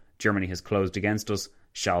doors that Germany has closed against us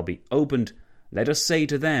shall be opened, let us say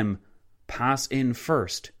to them, 'Pass in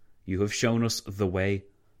first. You have shown us the way.'"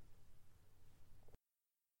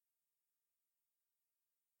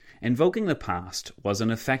 Invoking the past was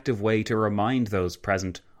an effective way to remind those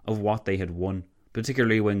present of what they had won,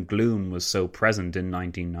 particularly when gloom was so present in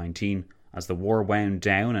 1919 as the war wound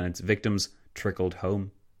down and its victims trickled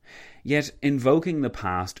home. Yet invoking the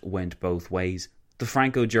past went both ways. The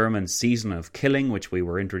Franco-German season of killing, which we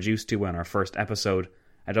were introduced to in our first episode,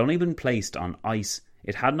 had only been placed on ice.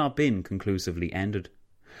 It had not been conclusively ended.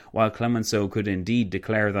 While Clemenceau could indeed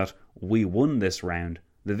declare that "we won this round,"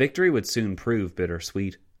 the victory would soon prove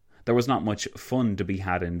bittersweet. There was not much fun to be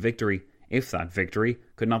had in victory, if that victory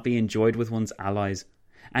could not be enjoyed with one's allies.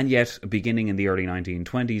 And yet, beginning in the early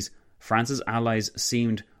 1920s, France's allies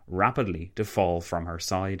seemed rapidly to fall from her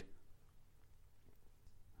side.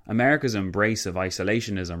 America's embrace of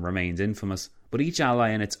isolationism remains infamous, but each ally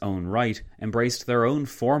in its own right embraced their own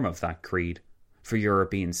form of that creed. For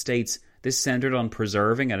European states, this centred on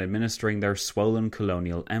preserving and administering their swollen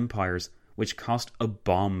colonial empires, which cost a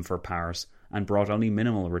bomb for Paris and brought only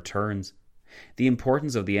minimal returns. The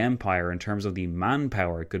importance of the empire in terms of the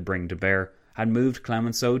manpower it could bring to bear had moved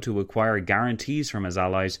Clemenceau to acquire guarantees from his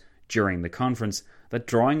allies during the conference that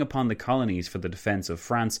drawing upon the colonies for the defence of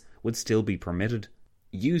France would still be permitted.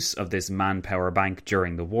 Use of this manpower bank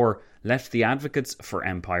during the war left the advocates for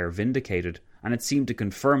empire vindicated, and it seemed to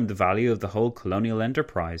confirm the value of the whole colonial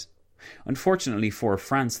enterprise. Unfortunately for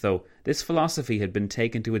France, though, this philosophy had been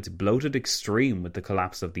taken to its bloated extreme with the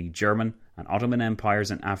collapse of the German and Ottoman empires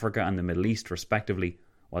in Africa and the Middle East respectively,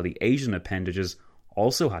 while the Asian appendages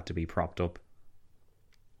also had to be propped up.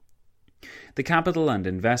 The capital and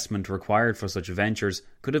investment required for such ventures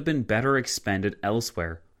could have been better expended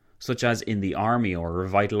elsewhere, such as in the army or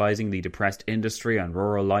revitalising the depressed industry and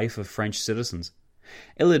rural life of French citizens.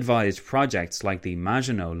 Ill-advised projects like the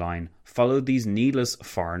Maginot Line followed these needless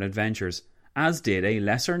foreign adventures, as did a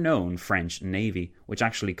lesser-known French navy, which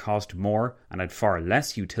actually cost more and had far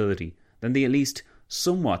less utility than the at least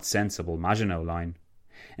somewhat sensible Maginot Line.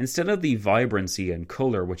 Instead of the vibrancy and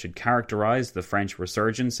colour which had characterised the French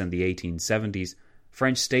resurgence in the 1870s,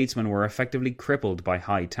 French statesmen were effectively crippled by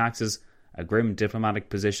high taxes, a grim diplomatic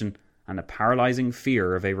position, and a paralysing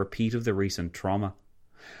fear of a repeat of the recent trauma.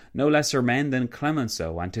 No lesser men than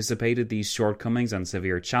Clemenceau anticipated these shortcomings and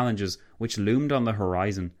severe challenges which loomed on the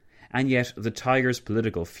horizon, and yet the Tiger's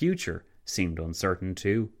political future seemed uncertain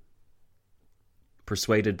too.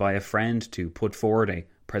 Persuaded by a friend to put forward a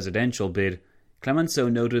presidential bid, Clemenceau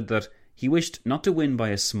noted that he wished not to win by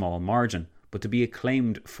a small margin, but to be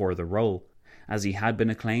acclaimed for the role, as he had been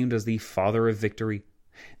acclaimed as the father of victory.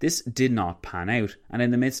 This did not pan out, and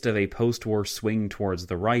in the midst of a post-war swing towards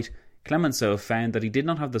the right, Clemenceau found that he did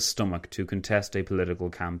not have the stomach to contest a political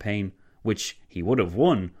campaign, which he would have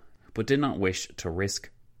won, but did not wish to risk.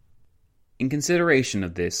 In consideration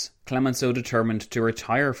of this, Clemenceau determined to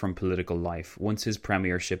retire from political life once his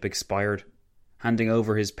premiership expired. Handing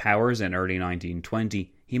over his powers in early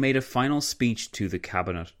 1920, he made a final speech to the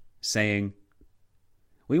cabinet, saying,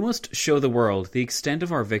 "We must show the world the extent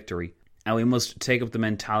of our victory, and we must take up the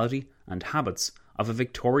mentality and habits of a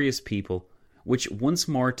victorious people, which once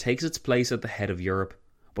more takes its place at the head of Europe.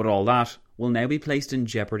 But all that will now be placed in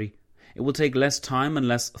jeopardy. It will take less time and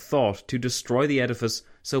less thought to destroy the edifice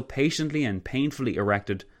so patiently and painfully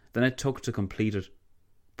erected than it took to complete it.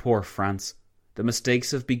 Poor France, the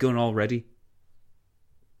mistakes have begun already."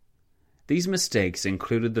 These mistakes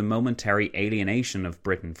included the momentary alienation of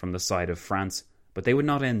Britain from the side of France, but they would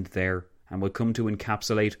not end there, and would come to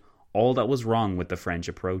encapsulate all that was wrong with the French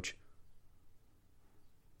approach.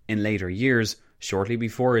 In later years, shortly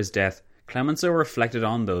before his death, Clemenceau reflected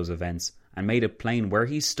on those events and made it plain where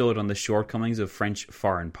he stood on the shortcomings of French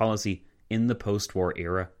foreign policy in the post-war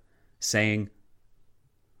era, saying,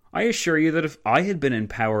 "I assure you that if I had been in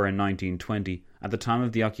power in 1920, at the time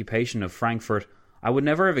of the occupation of Frankfurt, I would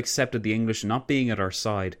never have accepted the English not being at our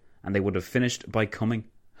side, and they would have finished by coming.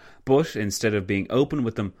 But instead of being open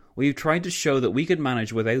with them, we have tried to show that we could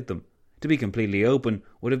manage without them. To be completely open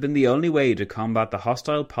would have been the only way to combat the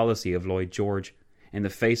hostile policy of Lloyd George. In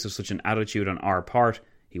the face of such an attitude on our part,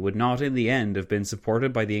 he would not in the end have been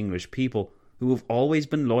supported by the English people, who have always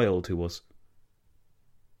been loyal to us."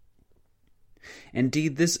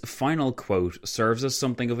 Indeed, this final quote serves as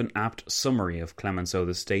something of an apt summary of Clemenceau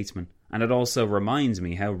the statesman, and it also reminds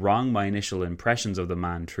me how wrong my initial impressions of the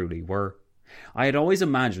man truly were. I had always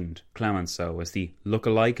imagined Clemenceau as the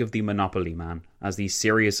look-alike of the Monopoly man, as the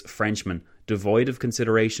serious Frenchman devoid of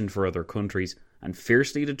consideration for other countries and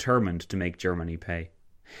fiercely determined to make Germany pay.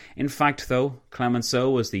 In fact, though,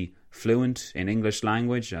 Clemenceau was fluent in English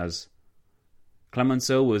language as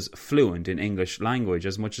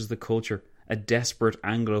much as the culture, a desperate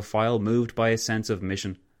Anglophile moved by a sense of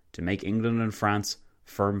mission to make England and France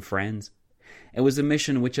firm friends. It was a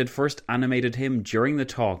mission which had first animated him during the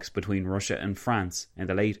talks between Russia and France in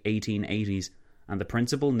the late 1880s, and the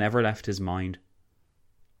principle never left his mind.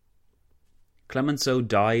 Clemenceau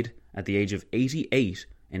died at the age of 88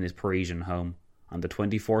 in his Parisian home on the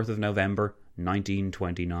 24th of November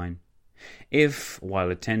 1929. If,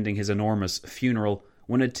 while attending his enormous funeral,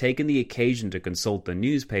 one had taken the occasion to consult the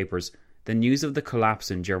newspapers, the news of the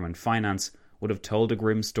collapse in German finance would have told a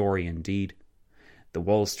grim story indeed. The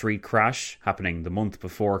Wall Street crash, happening the month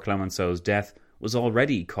before Clemenceau's death, was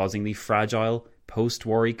already causing the fragile,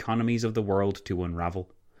 post-war economies of the world to unravel,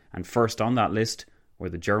 and first on that list were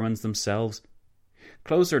the Germans themselves.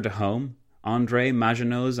 Closer to home, André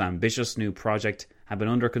Maginot's ambitious new project had been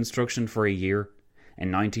under construction for a year.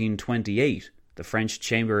 In 1928, the French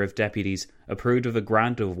Chamber of Deputies approved of a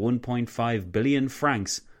grant of 1.5 billion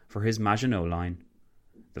francs for his Maginot Line.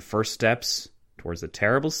 The first steps towards the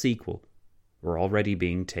terrible sequel were already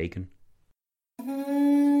being taken.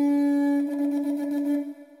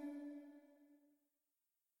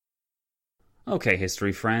 Okay,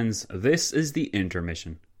 history friends, this is the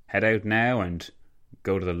intermission. Head out now and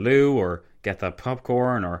go to the loo, or get that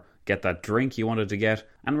popcorn, or get that drink you wanted to get,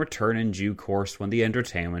 and return in due course when the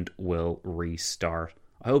entertainment will restart.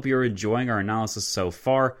 I hope you're enjoying our analysis so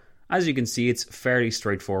far. As you can see, it's fairly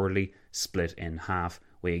straightforwardly split in half.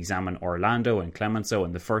 We examine Orlando and Clemenceau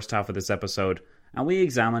in the first half of this episode, and we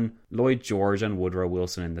examine Lloyd George and Woodrow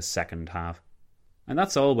Wilson in the second half. And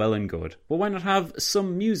that's all well and good, but why not have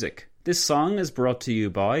some music? This song is brought to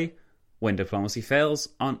you by When Diplomacy Fails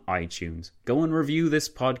on iTunes. Go and review this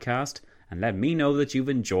podcast and let me know that you've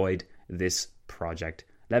enjoyed this project.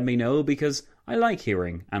 Let me know, because I like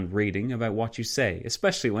hearing and reading about what you say,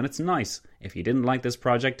 especially when it's nice. If you didn't like this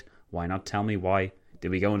project, why not tell me why?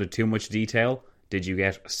 Did we go into too much detail? Did you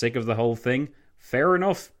get sick of the whole thing? Fair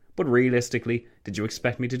enough. But realistically, did you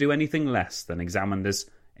expect me to do anything less than examine this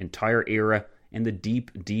entire era in the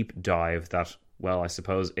deep, deep dive that, well, I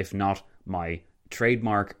suppose, if not my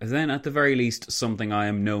trademark, then at the very least something I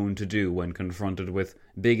am known to do when confronted with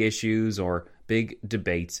big issues or big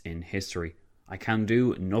debates in history? I can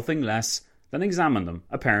do nothing less than examine them,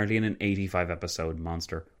 apparently in an 85 episode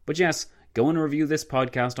monster. But yes, go and review this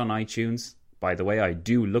podcast on iTunes. By the way, I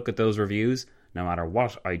do look at those reviews, no matter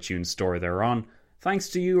what iTunes store they're on, thanks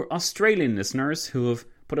to you Australian listeners who have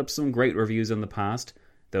put up some great reviews in the past.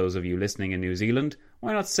 Those of you listening in New Zealand,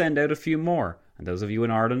 why not send out a few more? And those of you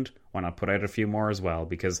in Ireland, why not put out a few more as well?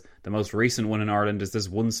 Because the most recent one in Ireland is this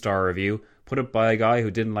 1-star review put up by a guy who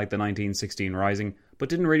didn't like the 1916 Rising, but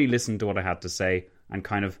didn't really listen to what I had to say and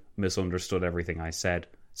kind of misunderstood everything I said.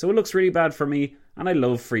 So it looks really bad for me, and I'd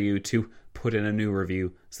love for you to put in a new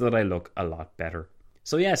review so that I look a lot better.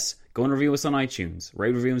 So yes, go and review us on iTunes,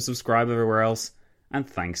 rate, review and subscribe everywhere else, and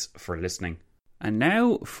thanks for listening. And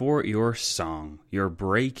now for your song, your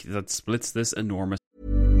break that splits this enormous...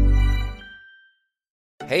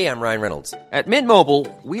 Hey, I'm Ryan Reynolds. At Mint Mobile,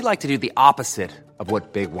 we like to do the opposite of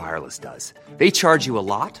what Big Wireless does. They charge you a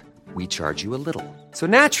lot, we charge you a little. So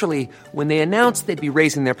naturally, when they announced they'd be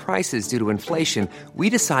raising their prices due to inflation, we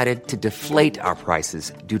decided to deflate our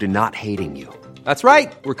prices due to not hating you. That's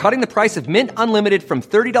right. We're cutting the price of Mint Unlimited from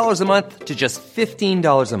 $30 a month to just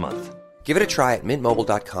 $15 a month. Give it a try at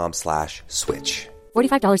mintmobile.com/switch.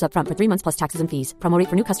 $45 up front for 3 months plus taxes and fees. Promo rate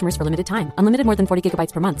for new customers for limited time. Unlimited more than 40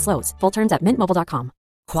 gigabytes per month. Slows full terms at mintmobile.com.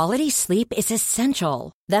 Quality sleep is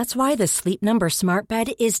essential. That's why the Sleep Number Smart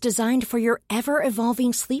Bed is designed for your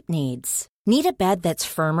ever-evolving sleep needs. Need a bed that's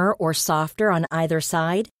firmer or softer on either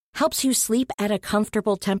side? Helps you sleep at a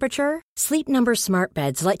comfortable temperature? Sleep Number Smart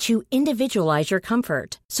Beds let you individualize your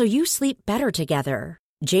comfort, so you sleep better together.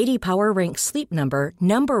 J.D. Power ranks Sleep Number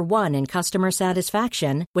number 1 in customer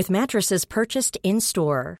satisfaction with mattresses purchased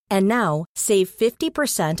in-store. And now, save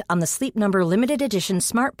 50% on the Sleep Number Limited Edition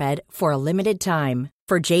Smart Bed for a limited time.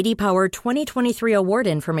 For J.D. Power 2023 award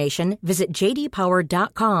information, visit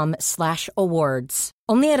jdpower.com/awards.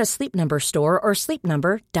 Only at a Sleep Number store or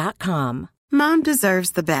sleepnumber.com. Mom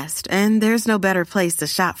deserves the best, and there's no better place to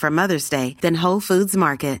shop for Mother's Day than Whole Foods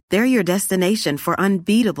Market. They're your destination for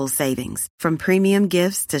unbeatable savings, from premium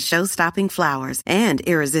gifts to show-stopping flowers and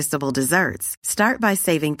irresistible desserts. Start by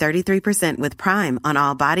saving 33% with Prime on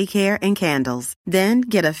all body care and candles. Then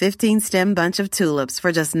get a 15-stem bunch of tulips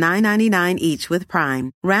for just $9.99 each with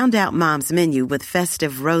Prime. Round out Mom's menu with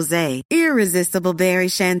festive rosé, irresistible berry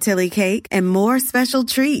chantilly cake, and more special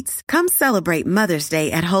treats. Come celebrate Mother's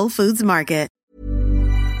Day at Whole Foods Market.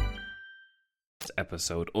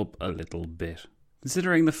 Episode up a little bit.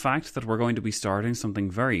 Considering the fact that we're going to be starting something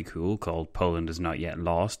very cool called Poland is Not Yet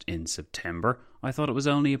Lost in September, I thought it was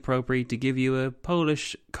only appropriate to give you a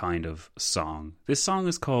Polish kind of song. This song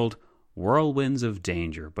is called Whirlwinds of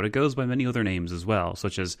Danger, but it goes by many other names as well,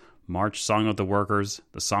 such as March Song of the Workers,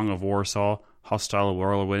 the Song of Warsaw, Hostile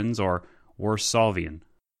Whirlwinds, or Warsawian.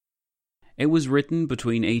 It was written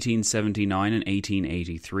between 1879 and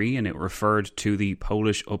 1883, and it referred to the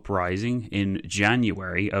Polish uprising in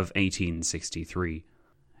January of 1863.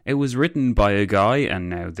 It was written by a guy, and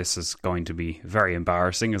now this is going to be very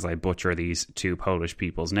embarrassing as I butcher these two Polish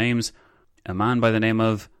people's names, a man by the name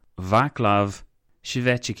of Wacław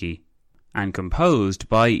Świecki, and composed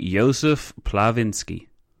by Józef Plawinski.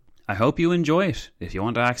 I hope you enjoy it. If you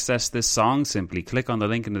want to access this song, simply click on the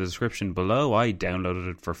link in the description below. I downloaded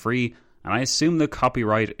it for free, and I assume the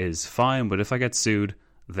copyright is fine, but if I get sued,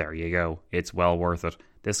 there you go. It's well worth it.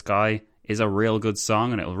 This guy is a real good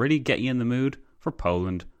song, and it'll really get you in the mood for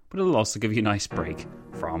Poland, but it'll also give you a nice break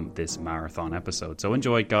from this marathon episode. So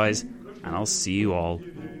enjoy it, guys, and I'll see you all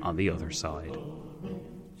on the other side.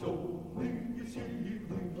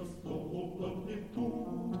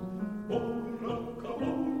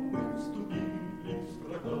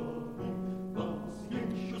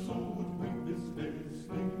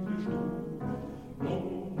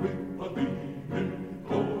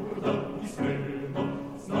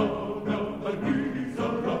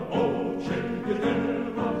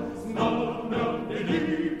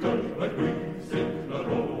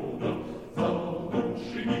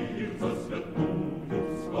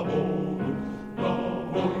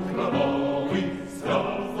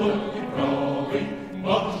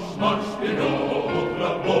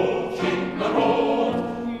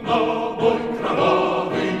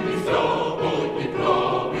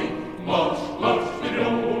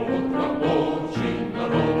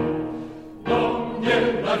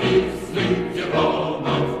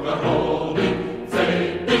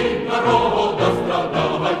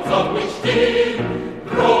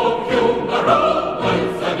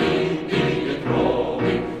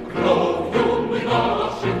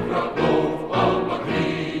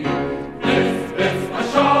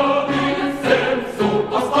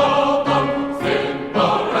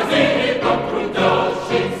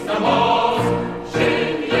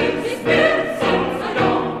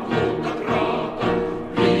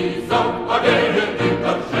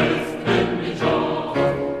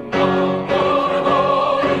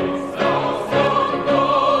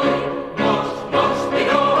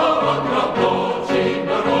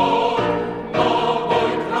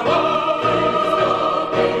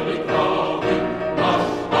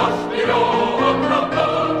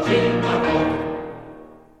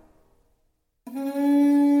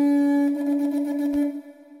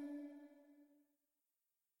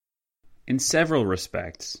 In several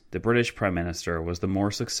respects, the British Prime Minister was the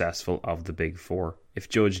more successful of the Big Four, if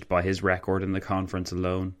judged by his record in the conference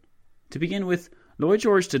alone. To begin with, Lloyd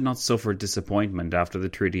George did not suffer disappointment after the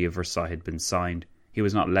Treaty of Versailles had been signed. He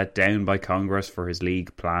was not let down by Congress for his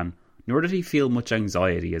League plan, nor did he feel much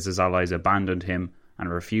anxiety as his allies abandoned him and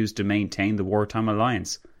refused to maintain the wartime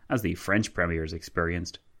alliance, as the French premiers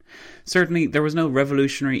experienced. Certainly, there was no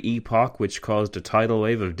revolutionary epoch which caused a tidal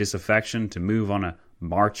wave of disaffection to move on a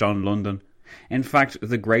march on London. In fact,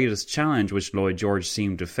 the greatest challenge which Lloyd George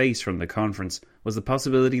seemed to face from the conference was the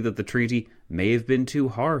possibility that the treaty may have been too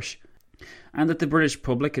harsh. and that the British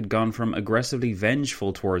public had gone from aggressively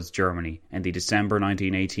vengeful towards Germany in the December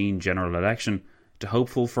 1918 general election to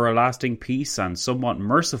hopeful for a lasting peace and somewhat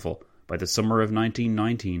merciful by the summer of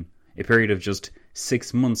 1919, a period of just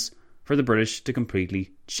 6 months for the British to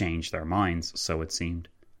completely change their minds, so it seemed.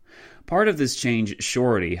 Part of this change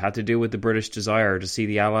surely had to do with the British desire to see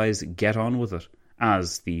the Allies get on with it,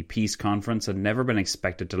 as the peace conference had never been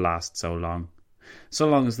expected to last so long. So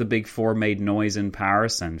long as the Big Four made noise in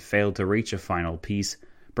Paris and failed to reach a final peace,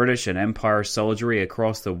 British and Empire soldiery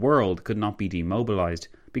across the world could not be demobilised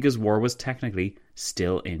because war was technically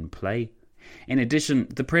still in play. In addition,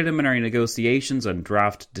 the preliminary negotiations and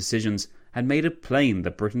draft decisions had made it plain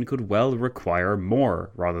that Britain could well require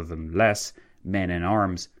more, rather than less, men in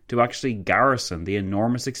arms to actually garrison the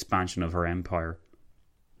enormous expansion of her empire.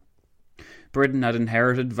 Britain had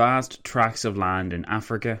inherited vast tracts of land in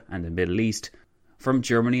Africa and the Middle East from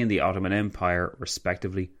Germany and the Ottoman Empire,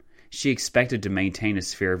 respectively. She expected to maintain a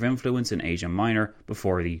sphere of influence in Asia Minor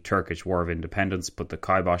before the Turkish War of Independence put the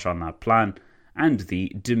kibosh on that plan, and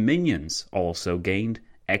the dominions also gained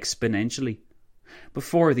exponentially.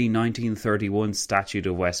 Before the 1931 Statute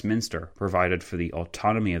of Westminster provided for the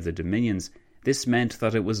autonomy of the dominions, this meant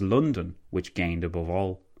that it was London which gained above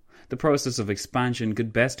all. The process of expansion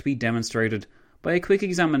could best be demonstrated by a quick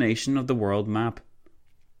examination of the world map.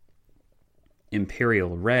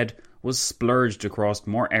 Imperial red was splurged across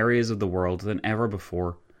more areas of the world than ever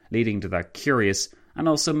before, leading to that curious and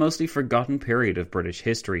also mostly forgotten period of British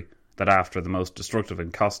history that after the most destructive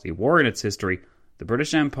and costly war in its history, the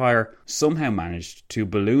British Empire somehow managed to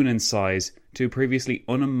balloon in size to a previously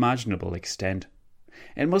unimaginable extent.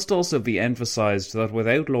 It must also be emphasised that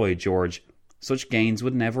without Lloyd George, such gains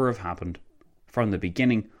would never have happened. From the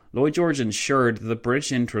beginning, Lloyd George ensured that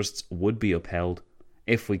British interests would be upheld.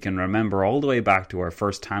 If we can remember all the way back to our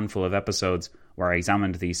first handful of episodes where I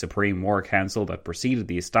examined the Supreme War Council that preceded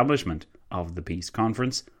the establishment of the Peace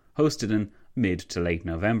Conference, hosted in mid to late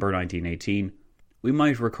November 1918, we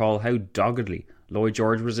might recall how doggedly Lloyd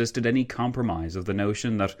George resisted any compromise of the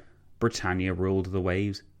notion that Britannia ruled the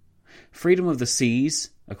waves. Freedom of the seas,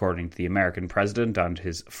 according to the American president and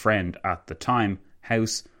his friend at the time,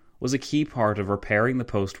 House, was a key part of repairing the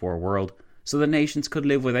post-war world so the nations could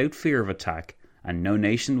live without fear of attack, and no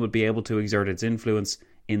nation would be able to exert its influence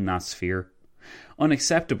in that sphere.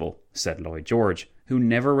 Unacceptable, said Lloyd George, who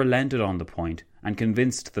never relented on the point and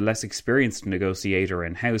convinced the less experienced negotiator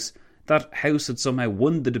in House that House had somehow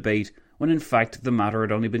won the debate when in fact the matter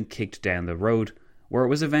had only been kicked down the road, where it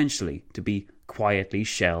was eventually to be quietly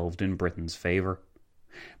shelved in Britain's favour.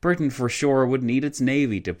 Britain for sure would need its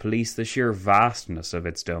navy to police the sheer vastness of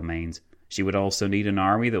its domains. She would also need an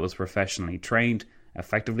army that was professionally trained,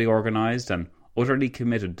 effectively organised and utterly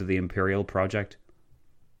committed to the imperial project.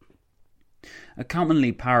 A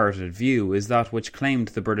commonly parroted view is that which claimed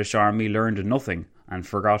the British Army learned nothing and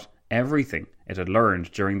forgot everything it had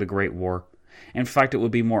learned during the Great War. In fact, it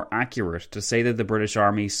would be more accurate to say that the British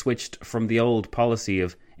Army switched from the old policy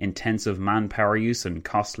of intensive manpower use and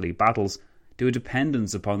costly battles to a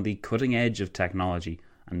dependence upon the cutting edge of technology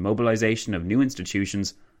and mobilisation of new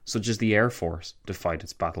institutions such as the Air Force to fight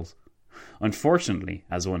its battles. Unfortunately,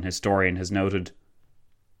 as one historian has noted,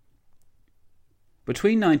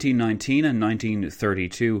 between 1919 and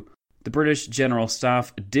 1932, the British General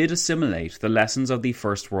Staff did assimilate the lessons of the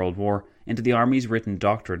First World War into the Army's written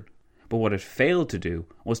doctrine, but what it failed to do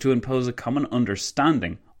was to impose a common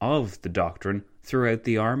understanding of the doctrine throughout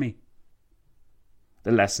the Army.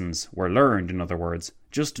 The lessons were learned, in other words,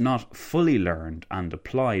 just not fully learned and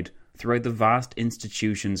applied throughout the vast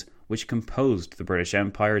institutions which composed the British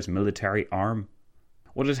Empire's military arm.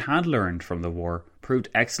 What it had learned from the war proved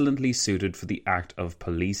excellently suited for the act of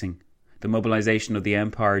policing. The mobilisation of the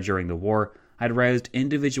Empire during the war had roused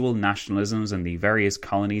individual nationalisms in the various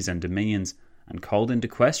colonies and dominions and called into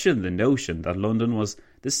question the notion that London was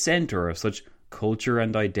the centre of such culture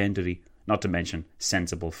and identity, not to mention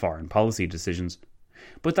sensible foreign policy decisions.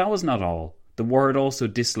 But that was not all. The war had also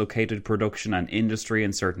dislocated production and industry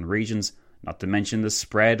in certain regions, not to mention the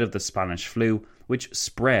spread of the Spanish flu, which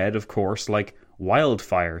spread, of course, like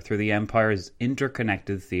wildfire through the Empire's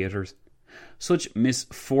interconnected theatres. Such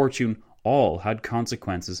misfortune all had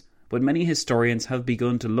consequences, but many historians have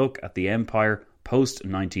begun to look at the Empire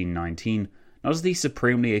post-1919 not as the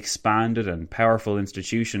supremely expanded and powerful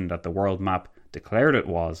institution that the world map declared it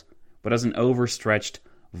was, but as an overstretched,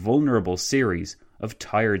 vulnerable series of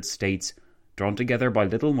tired states drawn together by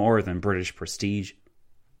little more than British prestige.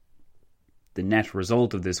 The net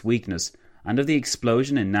result of this weakness and of the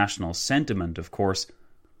explosion in national sentiment, of course,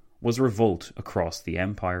 was revolt across the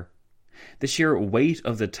Empire. The sheer weight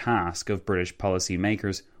of the task of British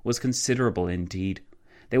policymakers was considerable indeed.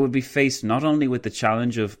 They would be faced not only with the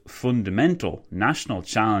challenge of fundamental national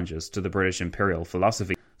challenges to the British imperial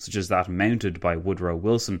philosophy, such as that mounted by Woodrow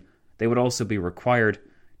Wilson, they would also be required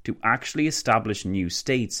to actually establish new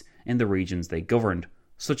states in the regions they governed,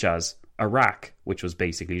 such as Iraq, which was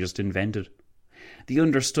basically just invented. The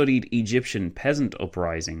understudied Egyptian peasant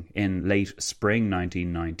uprising in late spring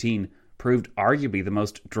 1919 proved arguably the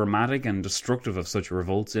most dramatic and destructive of such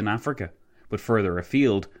revolts in Africa. But further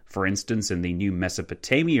afield, for instance in the new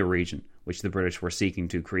Mesopotamia region, which the British were seeking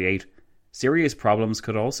to create, serious problems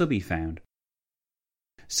could also be found.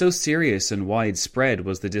 So serious and widespread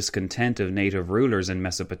was the discontent of native rulers in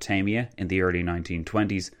Mesopotamia in the early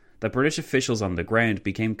 1920s that British officials on the ground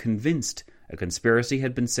became convinced a conspiracy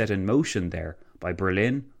had been set in motion there by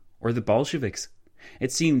Berlin or the Bolsheviks.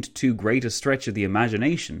 It seemed too great a stretch of the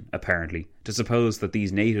imagination, apparently, to suppose that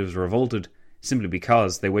these natives revolted simply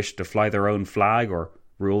because they wished to fly their own flag or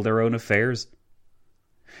rule their own affairs.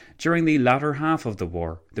 During the latter half of the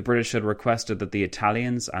war, the British had requested that the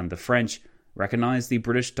Italians and the French recognise the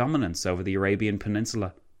British dominance over the Arabian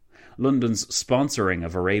Peninsula. London's sponsoring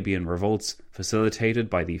of Arabian revolts, facilitated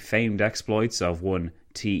by the famed exploits of one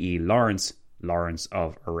T.E. Lawrence, Lawrence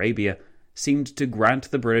of Arabia, seemed to grant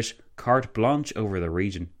the British carte blanche over the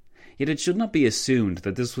region. Yet it should not be assumed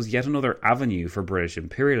that this was yet another avenue for British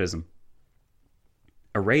imperialism.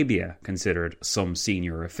 Arabia, considered some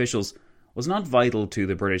senior officials, was not vital to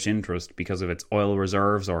the British interest because of its oil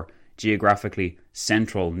reserves or geographically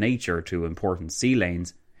central nature to important sea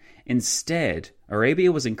lanes. Instead,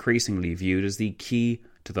 Arabia was increasingly viewed as the key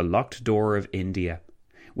to the locked door of India.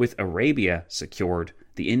 With Arabia secured,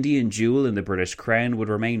 the Indian jewel in the British crown would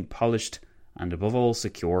remain polished and above all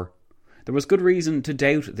secure. There was good reason to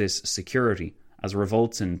doubt this security, as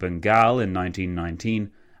revolts in Bengal in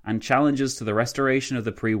 1919 and challenges to the restoration of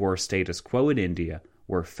the pre-war status quo in India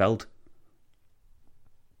were felt.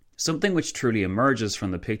 Something which truly emerges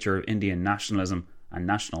from the picture of Indian nationalism and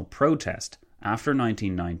national protest after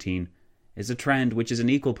 1919 is a trend which is in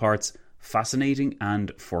equal parts fascinating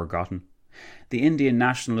and forgotten. The Indian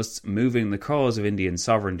nationalists moving the cause of Indian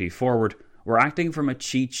sovereignty forward were acting from a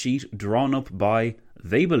cheat sheet drawn up by,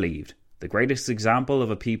 they believed, the greatest example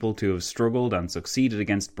of a people to have struggled and succeeded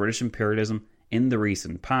against British imperialism in the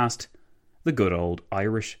recent past, the good old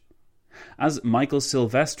Irish. As Michael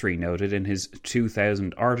Silvestri noted in his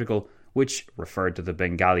 2000 article, which referred to the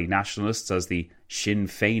Bengali nationalists as the Sinn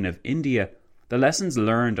Féin of India, the lessons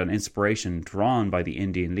learned and inspiration drawn by the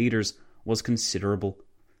Indian leaders was considerable.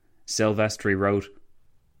 Silvestri wrote,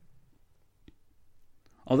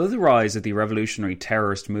 although the rise of the revolutionary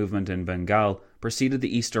terrorist movement in Bengal preceded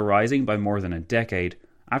the Easter Rising by more than a decade,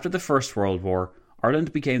 after the First World War,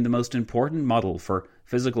 Ireland became the most important model for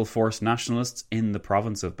physical force nationalists in the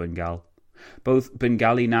province of Bengal. Both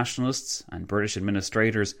Bengali nationalists and British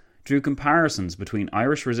administrators drew comparisons between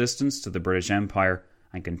Irish resistance to the British Empire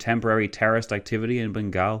and contemporary terrorist activity in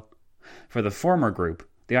Bengal. For the former group,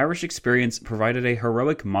 the Irish experience provided a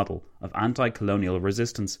heroic model of anti-colonial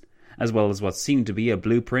resistance, as well as what seemed to be a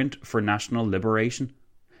blueprint for national liberation.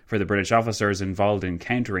 For the British officers involved in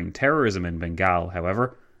countering terrorism in Bengal,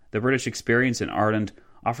 however, the British experience in Ireland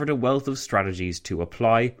offered a wealth of strategies to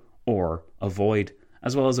apply or avoid,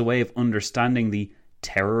 as well as a way of understanding the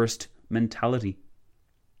terrorist mentality.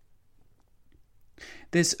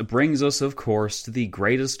 This brings us, of course, to the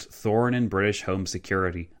greatest thorn in British home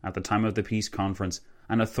security at the time of the peace conference,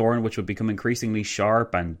 and a thorn which would become increasingly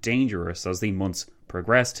sharp and dangerous as the months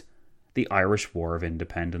progressed, the Irish War of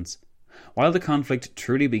Independence. While the conflict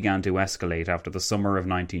truly began to escalate after the summer of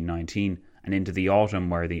 1919 and into the autumn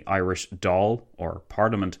where the Irish Dáil, or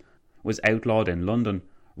Parliament, was outlawed in London,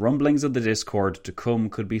 rumblings of the discord to come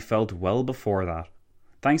could be felt well before that.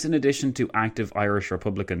 Thanks in addition to active Irish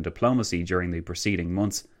Republican diplomacy during the preceding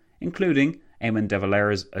months, including Eamon de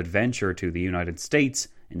Valera's adventure to the United States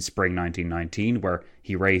in spring 1919, where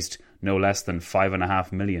he raised no less than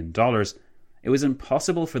 $5.5 million, it was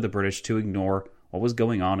impossible for the British to ignore what was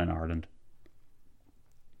going on in Ireland.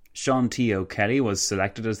 Sean T. O'Kelly was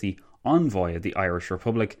selected as the envoy of the Irish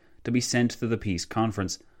Republic to be sent to the peace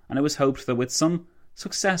conference, and it was hoped that with some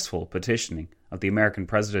successful petitioning of the American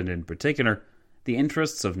president in particular, the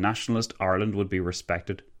interests of nationalist Ireland would be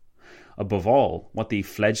respected. Above all, what the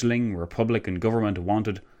fledgling Republican government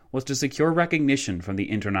wanted was to secure recognition from the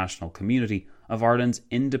international community of Ireland's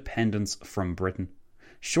independence from Britain.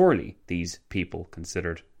 Surely, these people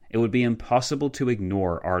considered, it would be impossible to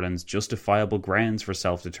ignore Ireland's justifiable grounds for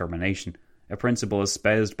self-determination, a principle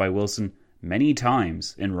espoused by Wilson many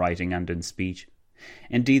times in writing and in speech.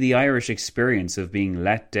 Indeed, the Irish experience of being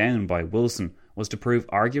let down by Wilson was to prove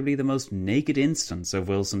arguably the most naked instance of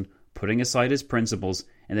Wilson putting aside his principles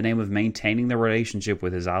in the name of maintaining the relationship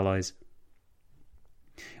with his allies.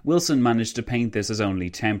 Wilson managed to paint this as only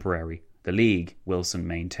temporary. The League, Wilson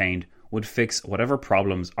maintained, would fix whatever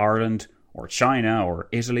problems Ireland or China or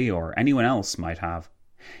Italy or anyone else might have.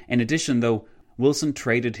 In addition, though, Wilson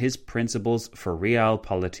traded his principles for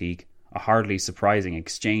realpolitik, a hardly surprising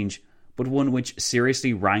exchange, but one which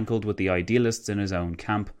seriously rankled with the idealists in his own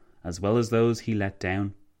camp, as well as those he let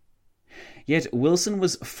down. Yet Wilson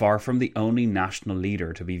was far from the only national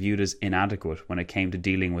leader to be viewed as inadequate when it came to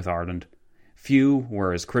dealing with Ireland. Few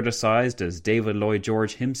were as criticised as David Lloyd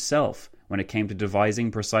George himself when it came to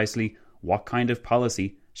devising precisely what kind of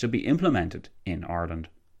policy should be implemented in Ireland.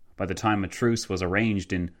 By the time a truce was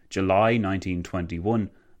arranged in July 1921,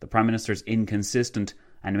 the Prime Minister's inconsistent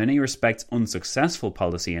and in many respects unsuccessful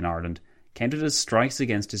policy in Ireland counted as strikes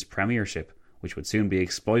against his premiership, which would soon be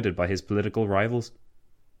exploited by his political rivals.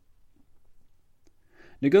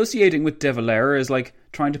 Negotiating with De Valera is like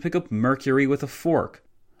trying to pick up mercury with a fork,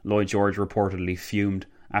 Lloyd George reportedly fumed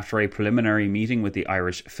after a preliminary meeting with the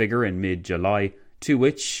Irish figure in mid-July, to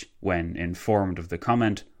which, when informed of the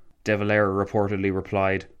comment, De Valera reportedly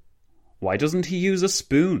replied, "Why doesn't he use a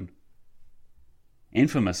spoon?"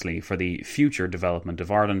 Infamously for the future development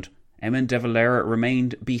of Ireland, Eamon De Valera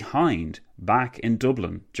remained behind back in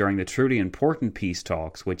Dublin during the truly important peace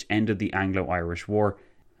talks which ended the Anglo-Irish War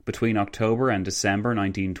between October and December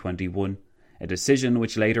 1921, a decision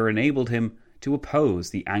which later enabled him to oppose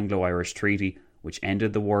the Anglo-Irish Treaty which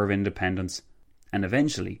ended the War of Independence, and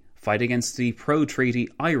eventually fight against the pro-treaty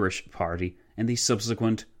Irish Party in the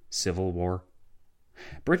subsequent Civil War.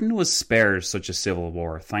 Britain was spared such a civil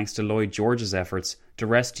war thanks to Lloyd George's efforts to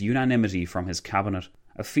wrest unanimity from his cabinet,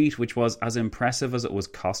 a feat which was as impressive as it was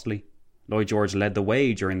costly. Lloyd George led the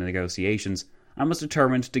way during the negotiations and was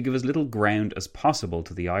determined to give as little ground as possible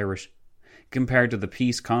to the Irish. Compared to the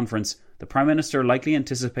peace conference, the Prime Minister likely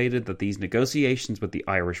anticipated that these negotiations with the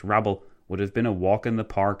Irish rabble would have been a walk in the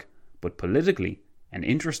park, but politically, and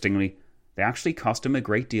interestingly, they actually cost him a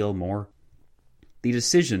great deal more. The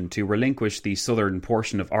decision to relinquish the southern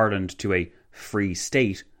portion of Ireland to a free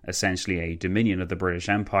state, essentially a dominion of the British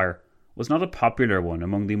Empire, was not a popular one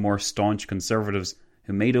among the more staunch Conservatives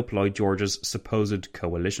who made up Lloyd George's supposed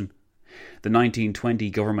coalition. The 1920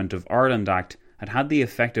 Government of Ireland Act had had the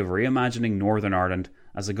effect of reimagining Northern Ireland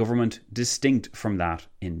as a government distinct from that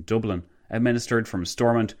in Dublin, administered from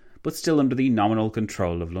Stormont but still under the nominal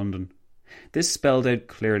control of London. This spelled out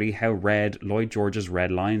clearly how red Lloyd George's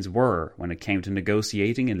red lines were when it came to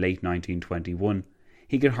negotiating in late 1921.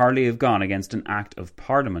 He could hardly have gone against an Act of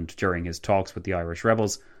Parliament during his talks with the Irish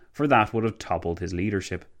rebels, for that would have toppled his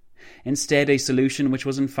leadership. Instead, a solution which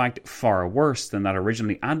was in fact far worse than that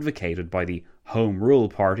originally advocated by the Home Rule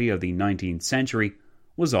Party of the 19th century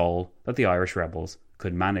was all that the Irish rebels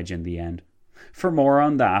could manage in the end. For more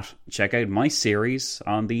on that, check out my series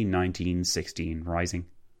on the 1916 Rising.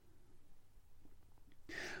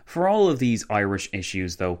 For all of these Irish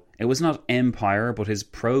issues, though, it was not empire but his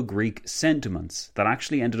pro-Greek sentiments that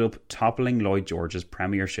actually ended up toppling Lloyd George's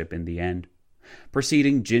premiership in the end.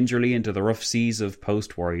 Proceeding gingerly into the rough seas of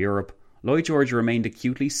post-war Europe, Lloyd George remained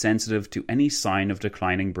acutely sensitive to any sign of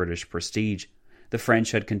declining British prestige. The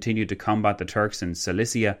French had continued to combat the Turks in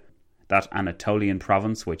Cilicia, that Anatolian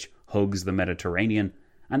province which hugs the Mediterranean,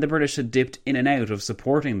 and the British had dipped in and out of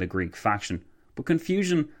supporting the Greek faction, but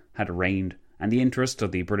confusion had reigned, and the interest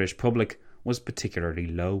of the British public was particularly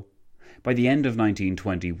low. By the end of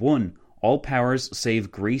 1921, all powers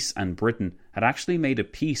save Greece and Britain had actually made a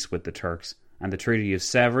peace with the Turks, and the Treaty of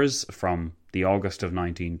Sèvres from the August of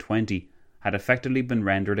 1920 had effectively been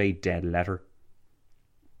rendered a dead letter.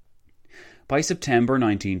 By September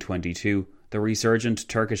 1922, the resurgent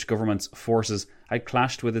Turkish government's forces had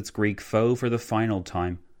clashed with its Greek foe for the final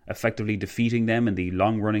time, effectively defeating them in the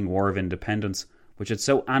long-running War of Independence, which had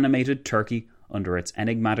so animated Turkey under its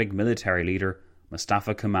enigmatic military leader,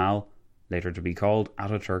 Mustafa Kemal, later to be called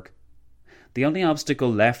Ataturk. The only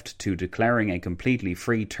obstacle left to declaring a completely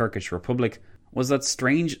free Turkish Republic was that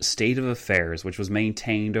strange state of affairs which was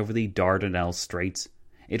maintained over the Dardanelles Straits.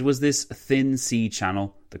 It was this thin sea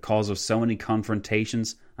channel, the cause of so many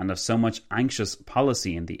confrontations and of so much anxious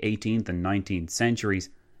policy in the 18th and 19th centuries,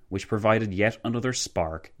 which provided yet another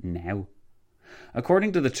spark now.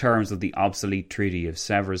 According to the terms of the obsolete Treaty of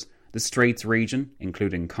Sèvres, the Straits region,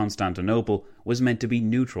 including Constantinople, was meant to be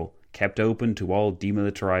neutral, kept open to all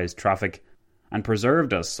demilitarised traffic, and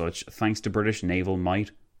preserved as such thanks to British naval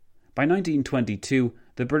might. By 1922,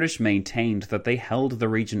 the British maintained that they held the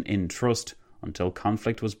region in trust until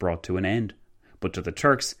conflict was brought to an end. but to the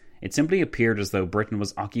Turks, it simply appeared as though Britain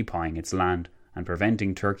was occupying its land and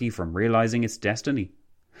preventing Turkey from realising its destiny.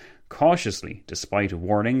 Cautiously, despite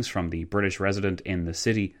warnings from the British resident in the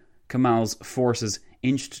city, Kemal's forces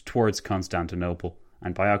inched towards Constantinople,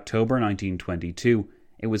 and by October 1922,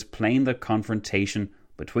 it was plain that confrontation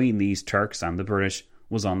between these Turks and the British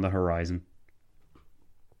was on the horizon.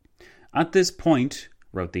 At this point,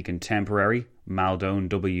 wrote the contemporary Maldon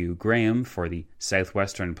W. Graham for the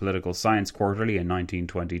Southwestern Political Science Quarterly in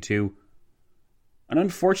 1922, an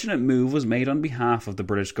unfortunate move was made on behalf of the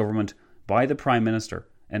British government by the Prime Minister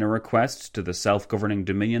in a request to the self-governing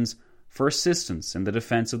dominions for assistance in the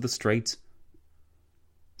defence of the Straits.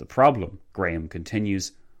 The problem, Graham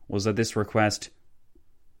continues, was that this request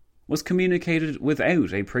was communicated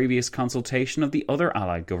without a previous consultation of the other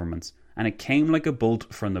Allied governments, and it came like a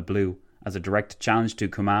bolt from the blue, as a direct challenge to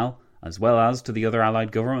Kemal, as well as to the other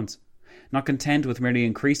Allied governments. Not content with merely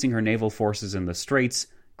increasing her naval forces in the Straits,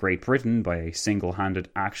 Great Britain, by a single-handed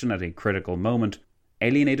action at a critical moment,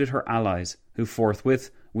 alienated her allies, who forthwith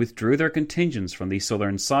withdrew their contingents from the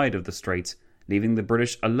southern side of the Straits, leaving the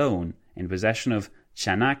British alone in possession of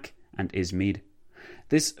Chanak and Izmit.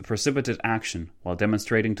 This precipitate action, while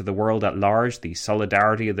demonstrating to the world at large the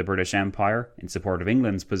solidarity of the British Empire in support of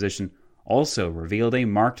England's position, also revealed a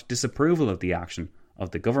marked disapproval of the action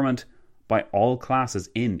of the government by all classes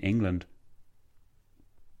in England.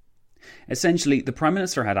 Essentially, the Prime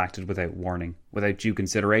Minister had acted without warning, without due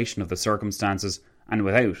consideration of the circumstances, and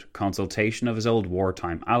without consultation of his old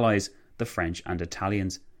wartime allies, the French and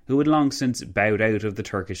Italians, who had long since bowed out of the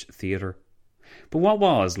Turkish theatre. But what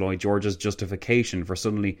was Lloyd George's justification for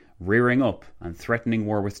suddenly rearing up and threatening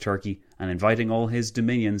war with Turkey and inviting all his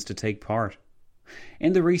dominions to take part?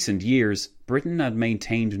 In the recent years, Britain had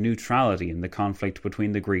maintained neutrality in the conflict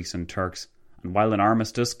between the Greeks and Turks, and while an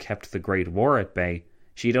armistice kept the Great War at bay,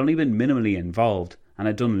 she had only been minimally involved and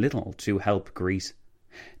had done little to help Greece.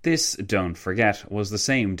 This, don't forget, was the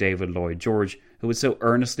same David Lloyd George who had so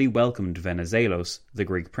earnestly welcomed Venizelos, the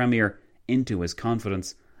Greek premier, into his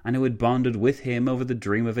confidence, and who had bonded with him over the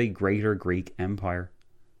dream of a greater Greek empire.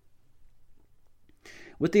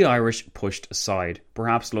 With the Irish pushed aside,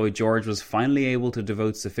 perhaps Lloyd George was finally able to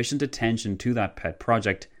devote sufficient attention to that pet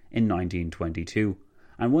project in 1922,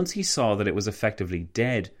 and once he saw that it was effectively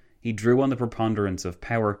dead, he drew on the preponderance of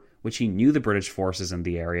power which he knew the British forces in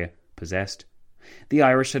the area possessed. The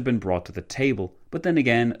Irish had been brought to the table, but then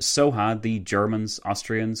again, so had the Germans,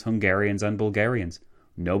 Austrians, Hungarians and Bulgarians.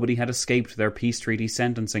 Nobody had escaped their peace treaty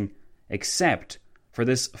sentencing, except for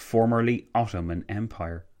this formerly Ottoman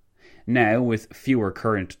Empire. Now, with fewer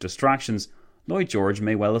current distractions, Lloyd George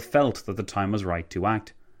may well have felt that the time was right to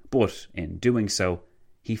act, but in doing so,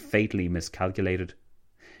 he fatally miscalculated.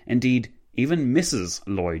 Indeed, even Mrs.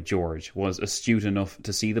 Lloyd George was astute enough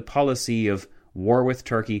to see the policy of war with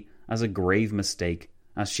Turkey as a grave mistake,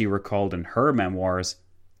 as she recalled in her memoirs.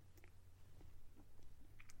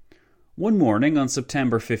 One morning on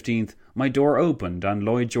September 15th, my door opened and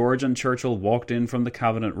Lloyd George and Churchill walked in from the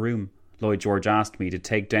cabinet room. Lloyd George asked me to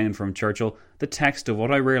take down from Churchill the text of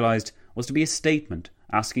what I realised was to be a statement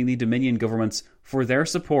asking the Dominion governments for their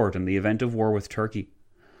support in the event of war with Turkey.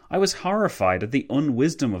 I was horrified at the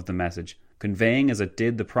unwisdom of the message, conveying as it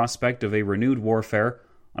did the prospect of a renewed warfare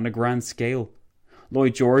on a grand scale.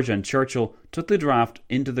 Lloyd George and Churchill took the draft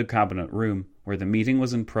into the cabinet room, where the meeting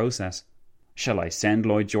was in process. Shall I send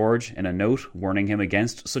Lloyd George in a note warning him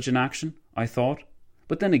against such an action? I thought.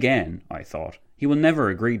 But then again, I thought, he will never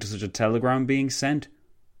agree to such a telegram being sent.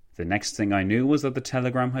 The next thing I knew was that the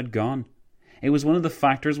telegram had gone. It was one of the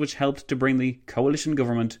factors which helped to bring the coalition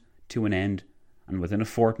government to an end, and within a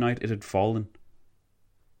fortnight it had fallen.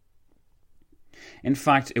 In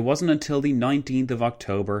fact, it wasn't until the 19th of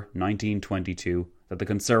October 1922 that the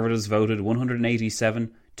Conservatives voted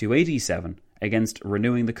 187 to 87 against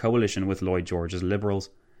renewing the coalition with Lloyd George's Liberals,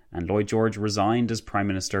 and Lloyd George resigned as Prime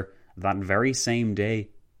Minister that very same day.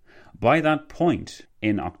 By that point,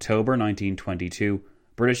 in October 1922,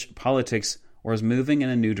 British politics was moving in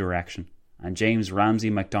a new direction, and James Ramsay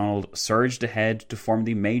MacDonald surged ahead to form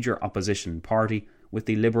the major opposition party, with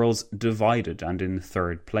the Liberals divided and in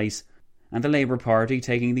third place, and the Labour Party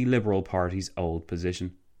taking the Liberal Party's old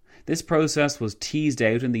position. This process was teased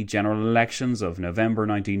out in the general elections of November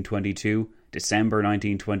 1922, December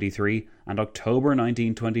 1923 and October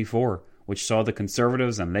 1924, which saw the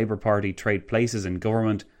Conservatives and Labour Party trade places in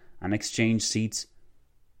government and exchange seats.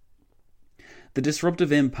 The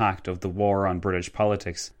disruptive impact of the war on British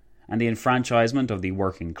politics and the enfranchisement of the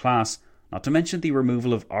working class, not to mention the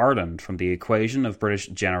removal of Ireland from the equation of British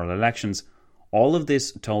general elections, all of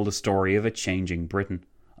this told a story of a changing Britain.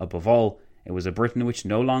 Above all, It was a Britain which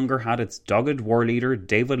no longer had its dogged war leader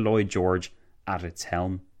David Lloyd George at its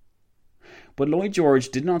helm. But Lloyd George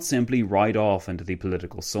did not simply ride off into the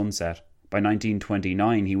political sunset. By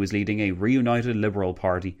 1929 he was leading a reunited Liberal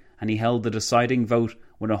Party, and he held the deciding vote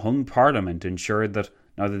when a hung Parliament ensured that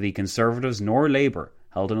neither the Conservatives nor Labour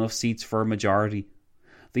held enough seats for a majority.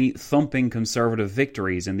 The thumping Conservative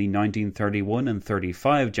victories in the 1931 and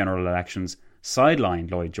 35 general elections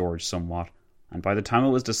sidelined Lloyd George somewhat, and by the time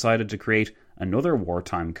it was decided to create another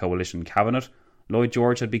wartime coalition cabinet, Lloyd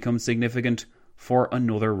George had become significant for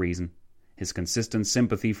another reason: his consistent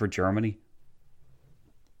sympathy for Germany.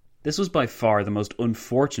 This was by far the most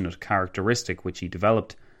unfortunate characteristic which he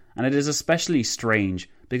developed, and it is especially strange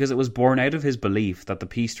because it was born out of his belief that the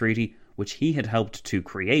peace treaty which he had helped to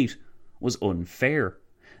create was unfair.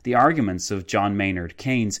 The arguments of John Maynard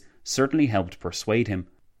Keynes certainly helped persuade him,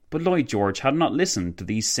 but Lloyd George had not listened to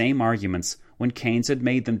these same arguments when Keynes had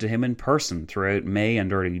made them to him in person throughout May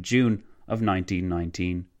and early June of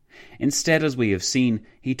 1919. Instead, as we have seen,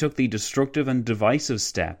 he took the destructive and divisive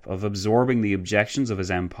step of absorbing the objections of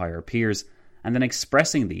his Empire peers and then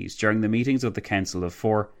expressing these during the meetings of the Council of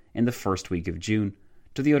Four in the first week of June,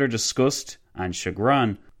 to the utter disgust and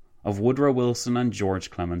chagrin of Woodrow Wilson and George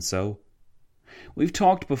Clemenceau. We've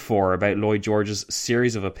talked before about Lloyd George's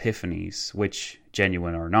series of epiphanies, which,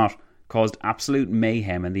 genuine or not, caused absolute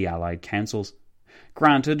mayhem in the Allied councils.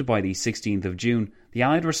 Granted, by the 16th of June, the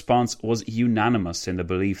Allied response was unanimous in the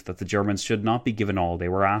belief that the Germans should not be given all they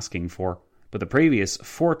were asking for, but the previous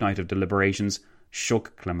fortnight of deliberations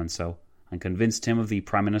shook Clemenceau and convinced him of the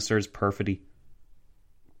Prime Minister's perfidy.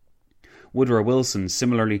 Woodrow Wilson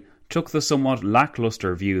similarly took the somewhat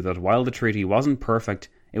lacklustre view that while the treaty wasn't perfect,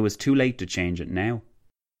 it was too late to change it now.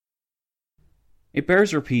 It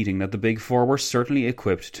bears repeating that the Big Four were certainly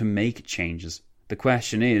equipped to make changes. The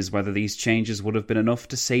question is whether these changes would have been enough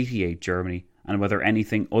to satiate Germany, and whether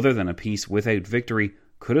anything other than a peace without victory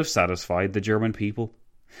could have satisfied the German people.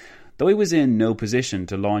 Though he was in no position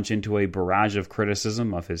to launch into a barrage of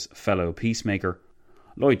criticism of his fellow peacemaker,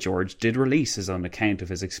 Lloyd George did release his own account of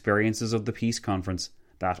his experiences of the peace conference,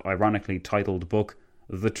 that ironically titled book,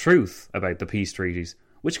 The Truth About the Peace Treaties,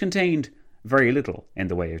 which contained very little in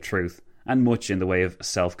the way of truth, and much in the way of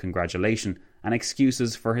self-congratulation and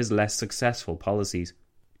excuses for his less successful policies.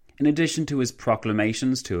 In addition to his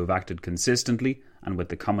proclamations to have acted consistently and with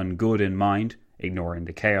the common good in mind, ignoring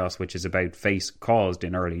the chaos which his about-face caused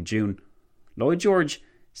in early June, Lloyd George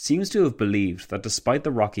seems to have believed that despite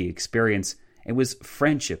the rocky experience, it was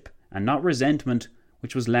friendship and not resentment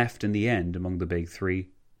which was left in the end among the Big Three.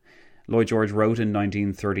 Lloyd George wrote in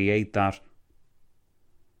 1938 that,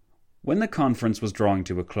 "When the conference was drawing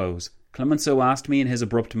to a close, Clemenceau asked me in his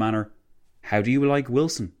abrupt manner, 'How do you like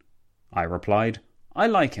Wilson?' I replied, 'I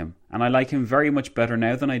like him, and I like him very much better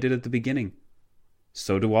now than I did at the beginning.'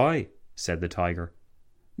 'So do I,' said the Tiger.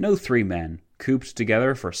 No three men, cooped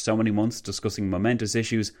together for so many months discussing momentous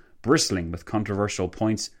issues, bristling with controversial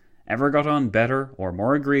points, ever got on better or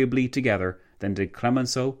more agreeably together than did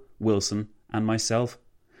Clemenceau, Wilson, and myself.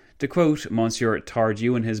 To quote Monsieur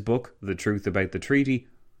Tardieu in his book, The Truth About the Treaty,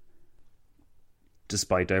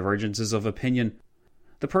 despite divergences of opinion,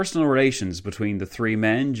 the personal relations between the three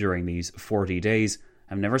men during these 40 days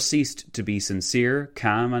have never ceased to be sincere,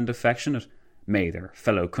 calm, and affectionate. May their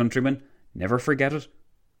fellow countrymen never forget it.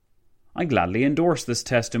 I gladly endorse this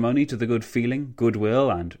testimony to the good feeling,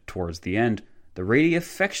 goodwill, and, towards the end, the really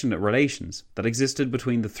affectionate relations that existed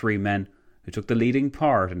between the three men who took the leading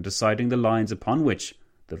part in deciding the lines upon which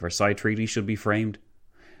the Versailles Treaty should be framed.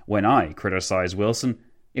 When I criticise Wilson,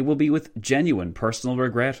 it will be with genuine personal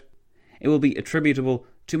regret. It will be attributable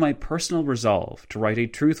to my personal resolve to write a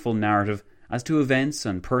truthful narrative as to events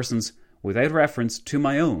and persons without reference to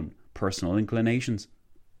my own personal inclinations."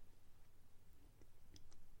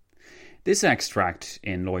 This extract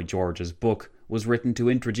in Lloyd George's book was written to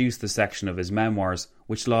introduce the section of his memoirs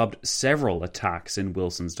which lobbed several attacks in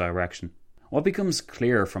Wilson's direction. What becomes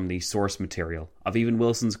clear from the source material of even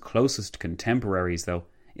Wilson's closest contemporaries, though,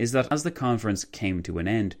 is that as the conference came to an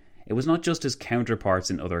end, it was not just his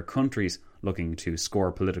counterparts in other countries looking to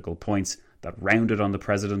score political points that rounded on the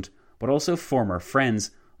president, but also former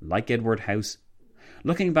friends like Edward House.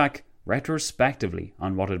 Looking back retrospectively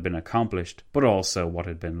on what had been accomplished, but also what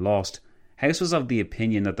had been lost, House was of the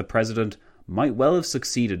opinion that the president might well have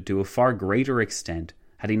succeeded to a far greater extent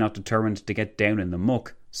had he not determined to get down in the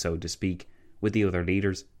muck, so to speak, with the other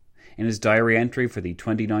leaders. In his diary entry for the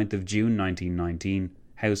 29th of June 1919,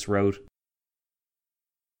 House wrote,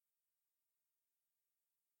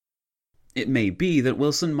 "It may be that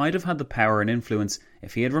Wilson might have had the power and influence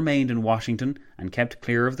if he had remained in Washington and kept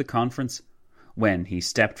clear of the conference. When he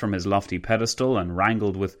stepped from his lofty pedestal and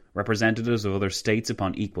wrangled with representatives of other states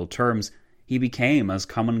upon equal terms, he became as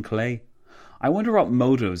common clay. I wonder what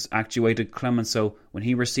motives actuated Clemenceau when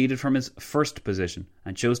he receded from his first position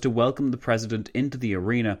and chose to welcome the president into the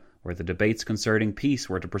arena where the debates concerning peace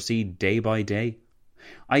were to proceed day by day.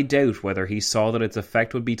 I doubt whether he saw that its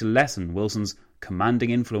effect would be to lessen Wilson's commanding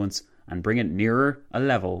influence and bring it nearer a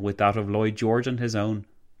level with that of Lloyd George and his own.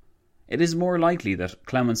 It is more likely that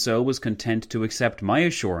Clemenceau was content to accept my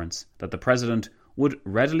assurance that the president would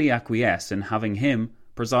readily acquiesce in having him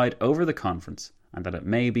preside over the conference, and that it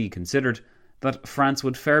may be considered that France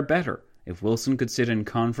would fare better if Wilson could sit in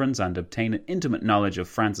conference and obtain an intimate knowledge of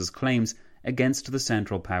France's claims against the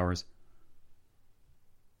Central Powers.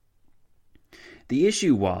 The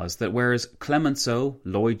issue was that whereas Clemenceau,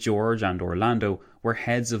 Lloyd George and Orlando were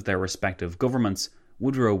heads of their respective governments,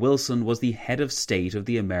 Woodrow Wilson was the head of state of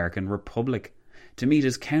the American Republic. To meet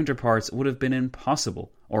his counterparts would have been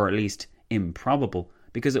impossible, or at least improbable,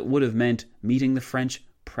 because it would have meant meeting the French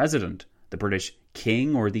president, the British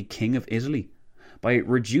king, or the king of Italy. By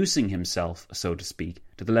reducing himself, so to speak,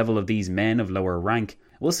 to the level of these men of lower rank,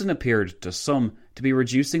 Wilson appeared to some to be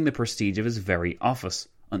reducing the prestige of his very office,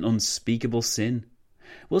 an unspeakable sin.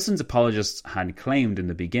 Wilson's apologists had claimed in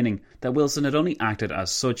the beginning that Wilson had only acted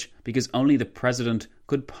as such because only the president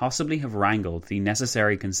could possibly have wrangled the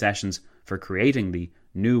necessary concessions for creating the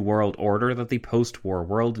new world order that the post-war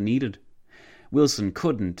world needed. Wilson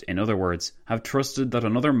couldn't, in other words, have trusted that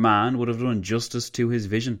another man would have done justice to his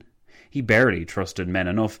vision. He barely trusted men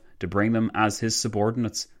enough to bring them as his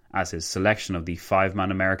subordinates, as his selection of the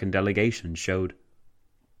 5-man American delegation showed.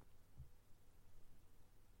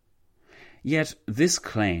 Yet this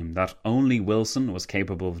claim that only Wilson was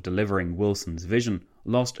capable of delivering Wilson's vision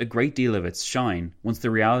lost a great deal of its shine once the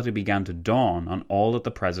reality began to dawn on all that the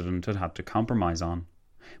president had had to compromise on.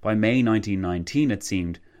 By May 1919, it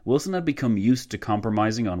seemed, Wilson had become used to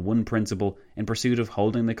compromising on one principle in pursuit of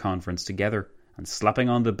holding the conference together and slapping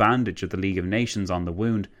on the bandage of the League of Nations on the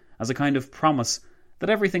wound as a kind of promise that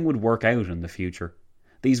everything would work out in the future.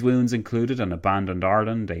 These wounds included an abandoned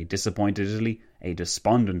Ireland, a disappointed Italy, a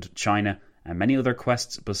despondent China, and many other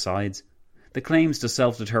quests besides. The claims to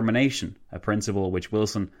self-determination, a principle which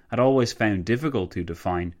Wilson had always found difficult to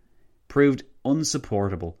define, proved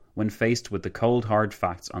unsupportable when faced with the cold hard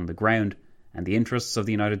facts on the ground and the interests of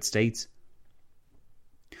the United States.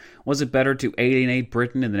 Was it better to alienate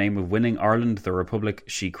Britain in the name of winning Ireland the republic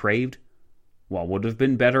she craved? What would have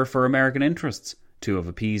been better for American interests, to have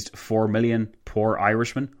appeased 4 million poor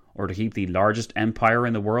Irishmen, or to keep the largest empire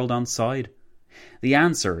in the world on side? The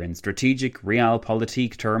answer in strategic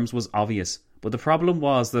realpolitik terms was obvious, but the problem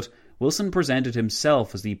was that Wilson presented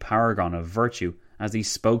himself as the paragon of virtue, as the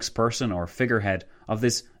spokesperson or figurehead of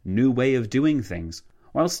this new way of doing things,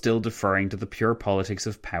 while still deferring to the pure politics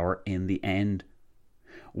of power in the end.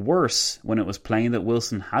 Worse, when it was plain that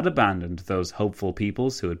Wilson had abandoned those hopeful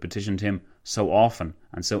peoples who had petitioned him so often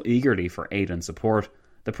and so eagerly for aid and support,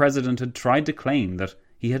 the president had tried to claim that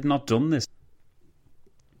he had not done this.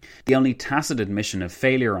 The only tacit admission of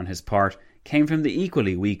failure on his part came from the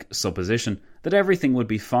equally weak supposition that everything would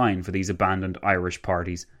be fine for these abandoned Irish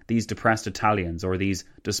parties, these depressed Italians, or these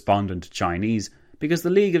despondent Chinese, because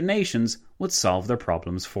the League of Nations would solve their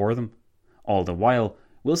problems for them. All the while,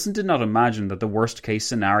 Wilson did not imagine that the worst-case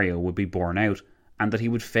scenario would be borne out, and that he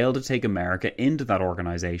would fail to take America into that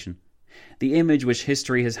organisation. The image which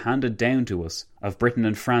history has handed down to us of Britain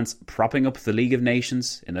and France propping up the League of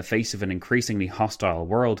Nations in the face of an increasingly hostile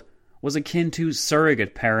world was akin to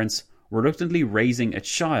surrogate parents reluctantly raising a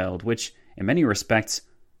child which, in many respects,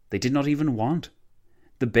 they did not even want.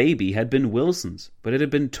 The baby had been Wilson's, but it had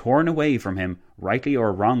been torn away from him, rightly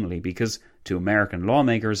or wrongly, because to American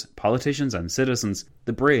lawmakers, politicians and citizens,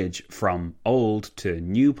 the bridge from old to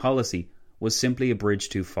new policy was simply a bridge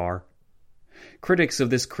too far. Critics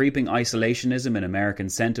of this creeping isolationism in American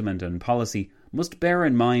sentiment and policy must bear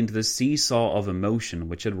in mind the seesaw of emotion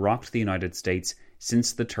which had rocked the United States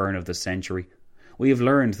since the turn of the century. We have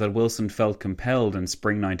learned that Wilson felt compelled in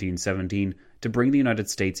spring 1917 to bring the United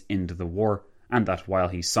States into the war, and that while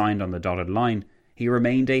he signed on the dotted line, he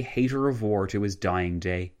remained a hater of war to his dying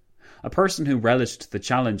day. A person who relished the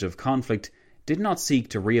challenge of conflict did not seek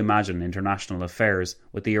to reimagine international affairs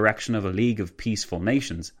with the erection of a League of Peaceful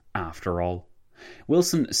Nations, after all.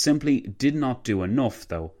 Wilson simply did not do enough,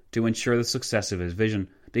 though, to ensure the success of his vision,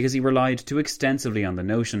 because he relied too extensively on the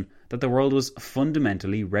notion that the world was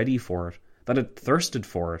fundamentally ready for it, that it thirsted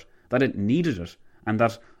for it, that it needed it, and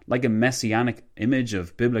that, like a messianic image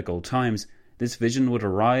of biblical times, this vision would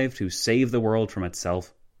arrive to save the world from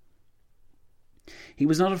itself. He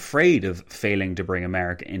was not afraid of failing to bring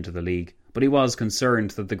America into the League, but he was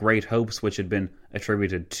concerned that the great hopes which had been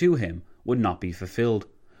attributed to him would not be fulfilled,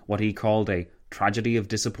 what he called a tragedy of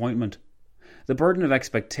disappointment. The burden of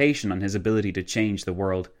expectation on his ability to change the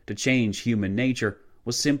world, to change human nature,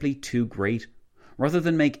 was simply too great. Rather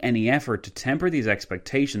than make any effort to temper these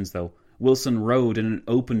expectations, though, Wilson rode in an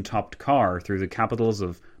open-topped car through the capitals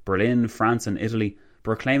of Berlin, France and Italy,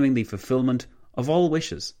 proclaiming the fulfillment of all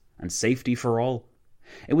wishes and safety for all.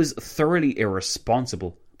 It was thoroughly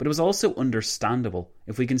irresponsible, but it was also understandable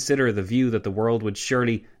if we consider the view that the world would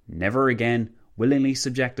surely never again willingly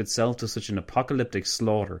subject itself to such an apocalyptic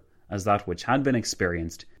slaughter as that which had been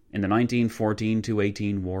experienced in the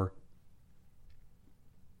 1914-18 war.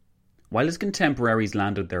 While his contemporaries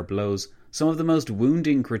landed their blows, some of the most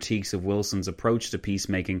wounding critiques of Wilson's approach to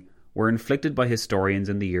peacemaking were inflicted by historians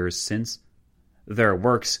in the years since. Their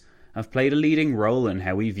works have played a leading role in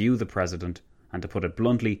how we view the president, and to put it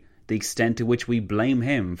bluntly, the extent to which we blame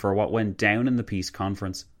him for what went down in the peace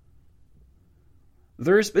conference.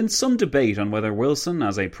 There has been some debate on whether Wilson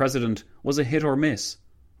as a president was a hit or miss,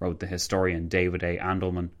 wrote the historian David A.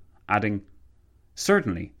 Andelman, adding,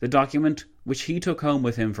 "Certainly, the document which he took home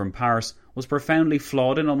with him from Paris was profoundly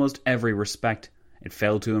flawed in almost every respect. It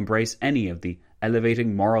failed to embrace any of the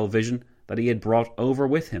elevating moral vision that he had brought over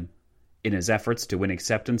with him. In his efforts to win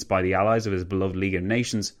acceptance by the allies of his beloved League of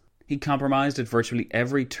Nations, he compromised at virtually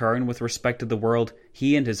every turn with respect to the world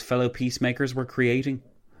he and his fellow peacemakers were creating.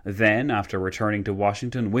 Then, after returning to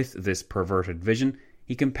Washington with this perverted vision,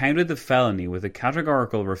 he compounded the felony with a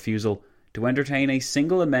categorical refusal to entertain a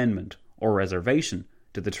single amendment or reservation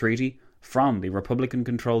to the treaty from the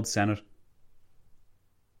Republican-controlled Senate."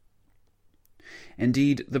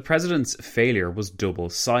 Indeed, the president's failure was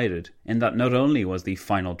double-sided, in that not only was the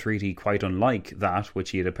final treaty quite unlike that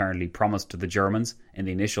which he had apparently promised to the Germans in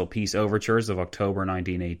the initial peace overtures of October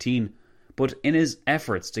 1918, but in his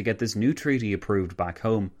efforts to get this new treaty approved back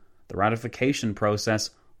home, the ratification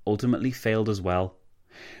process ultimately failed as well.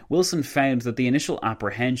 Wilson found that the initial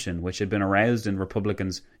apprehension which had been aroused in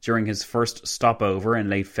Republicans during his first stopover in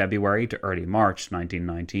late February to early March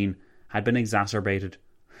 1919 had been exacerbated.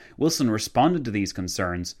 Wilson responded to these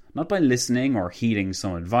concerns not by listening or heeding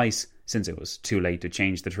some advice, since it was too late to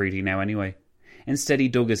change the treaty now anyway. Instead, he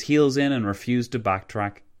dug his heels in and refused to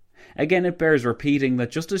backtrack. Again, it bears repeating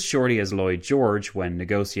that just as surely as Lloyd George, when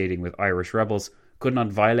negotiating with Irish rebels, could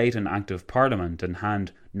not violate an Act of Parliament and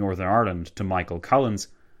hand Northern Ireland to Michael Collins,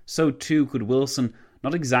 so too could Wilson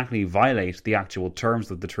not exactly violate the actual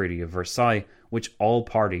terms of the Treaty of Versailles, which all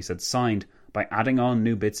parties had signed, by adding on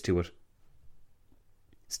new bits to it.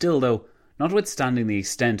 Still, though, notwithstanding the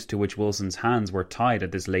extent to which Wilson's hands were tied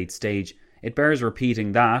at this late stage, it bears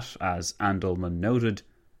repeating that, as Andelman noted,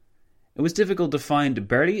 it was difficult to find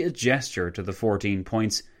barely a gesture to the 14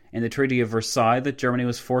 points in the Treaty of Versailles that Germany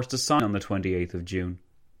was forced to sign on the 28th of June.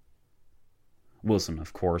 Wilson,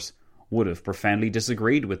 of course, would have profoundly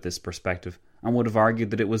disagreed with this perspective, and would have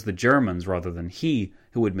argued that it was the Germans rather than he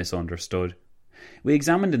who had misunderstood. We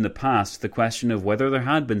examined in the past the question of whether there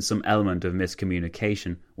had been some element of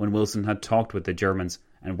miscommunication when Wilson had talked with the Germans,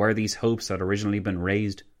 and where these hopes had originally been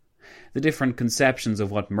raised. The different conceptions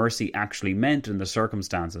of what mercy actually meant in the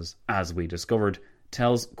circumstances, as we discovered,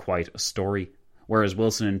 tells quite a story. Whereas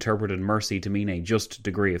Wilson interpreted mercy to mean a just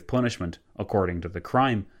degree of punishment according to the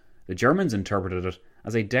crime, the Germans interpreted it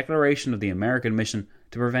as a declaration of the American mission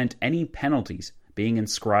to prevent any penalties being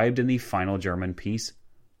inscribed in the final German peace.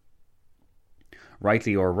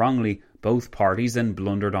 Rightly or wrongly, both parties then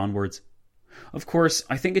blundered onwards. Of course,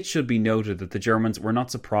 I think it should be noted that the Germans were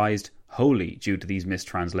not surprised wholly due to these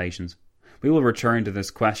mistranslations. We will return to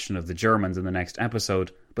this question of the Germans in the next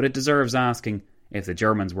episode, but it deserves asking, if the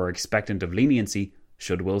Germans were expectant of leniency,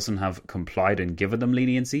 should Wilson have complied and given them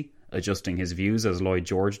leniency, adjusting his views as Lloyd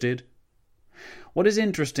George did? What is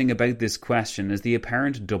interesting about this question is the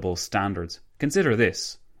apparent double standards. Consider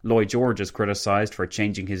this. Lloyd George is criticised for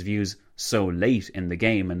changing his views so late in the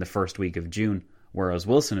game in the first week of June, whereas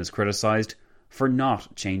Wilson is criticised for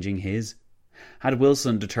not changing his. Had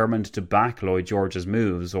Wilson determined to back Lloyd George's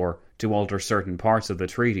moves or to alter certain parts of the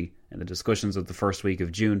treaty in the discussions of the first week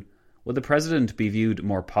of June, would the President be viewed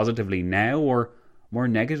more positively now or more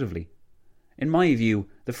negatively? In my view,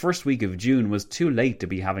 the first week of June was too late to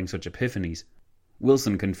be having such epiphanies.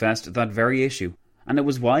 Wilson confessed that very issue, and it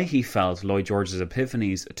was why he felt Lloyd George's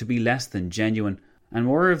epiphanies to be less than genuine and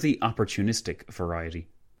more of the opportunistic variety.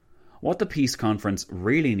 What the peace conference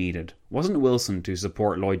really needed wasn't Wilson to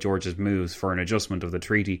support Lloyd George's moves for an adjustment of the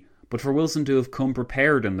treaty, but for Wilson to have come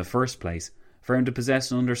prepared in the first place, for him to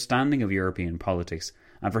possess an understanding of European politics,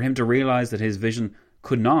 and for him to realise that his vision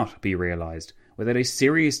could not be realised without a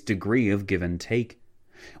serious degree of give and take.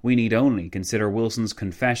 We need only consider Wilson's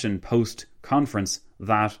confession post-conference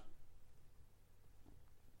that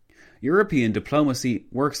European diplomacy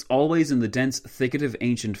works always in the dense thicket of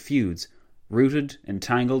ancient feuds, rooted,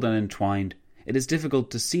 entangled and entwined. It is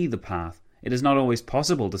difficult to see the path. It is not always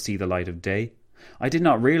possible to see the light of day. I did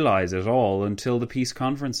not realise it all until the peace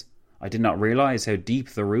conference. I did not realise how deep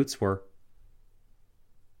the roots were.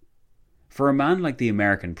 For a man like the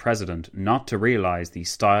American president not to realise the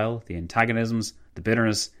style, the antagonisms, the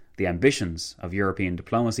bitterness, the ambitions of European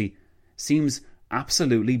diplomacy seems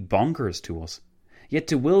absolutely bonkers to us. Yet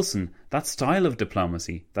to Wilson, that style of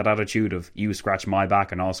diplomacy, that attitude of you scratch my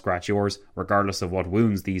back and I'll scratch yours, regardless of what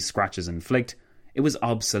wounds these scratches inflict, it was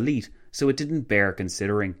obsolete, so it didn't bear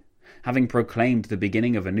considering. Having proclaimed the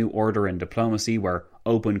beginning of a new order in diplomacy where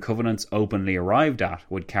open covenants openly arrived at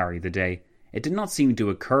would carry the day, it did not seem to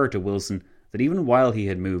occur to Wilson that even while he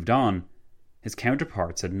had moved on, his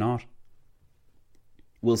counterparts had not.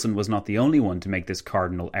 Wilson was not the only one to make this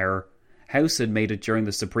cardinal error. House had made it during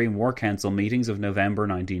the Supreme War Council meetings of November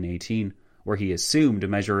 1918, where he assumed a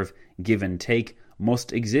measure of give and take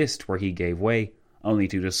must exist where he gave way, only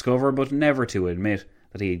to discover but never to admit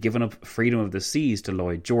that he had given up freedom of the seas to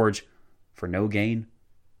Lloyd George for no gain.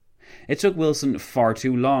 It took Wilson far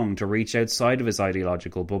too long to reach outside of his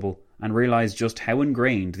ideological bubble and realise just how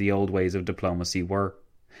ingrained the old ways of diplomacy were.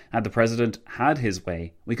 Had the President had his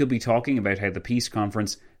way, we could be talking about how the peace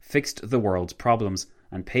conference fixed the world's problems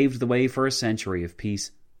and paved the way for a century of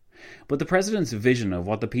peace. But the President's vision of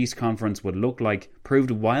what the peace conference would look like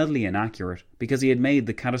proved wildly inaccurate because he had made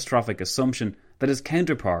the catastrophic assumption that his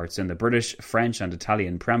counterparts in the British, French and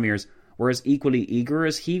Italian premiers were as equally eager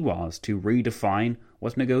as he was to redefine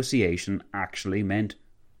what negotiation actually meant.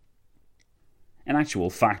 In actual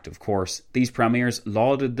fact, of course, these premiers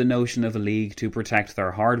lauded the notion of a league to protect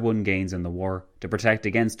their hard-won gains in the war, to protect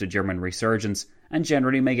against a German resurgence, and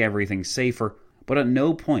generally make everything safer, but at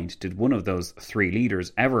no point did one of those three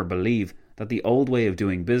leaders ever believe that the old way of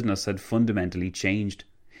doing business had fundamentally changed.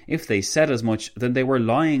 If they said as much, then they were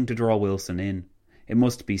lying to draw Wilson in. It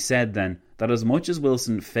must be said, then, that as much as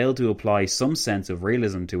Wilson failed to apply some sense of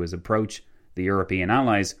realism to his approach, the European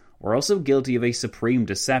allies were also guilty of a supreme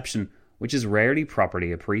deception which is rarely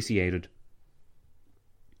properly appreciated.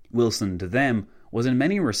 Wilson, to them, was in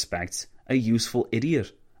many respects a useful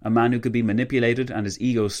idiot, a man who could be manipulated and his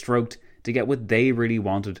ego stroked to get what they really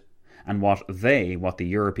wanted. And what the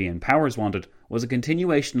European powers wanted, was a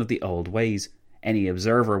continuation of the old ways. Any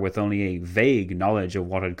observer with only a vague knowledge of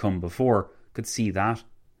what had come before could see that.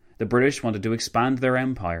 The British wanted to expand their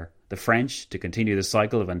empire, the French to continue the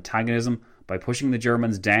cycle of antagonism by pushing the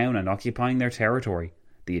Germans down and occupying their territory.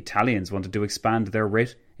 The Italians wanted to expand their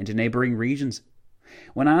writ into neighbouring regions.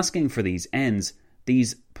 When asking for these ends,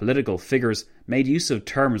 these political figures made use of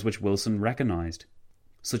terms which Wilson recognised,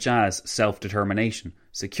 such as self-determination,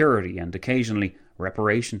 security and occasionally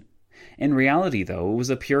reparation. In reality, though, it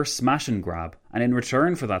was a pure smash and grab, and in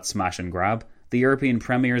return for that smash and grab, the European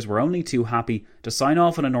premiers were only too happy to sign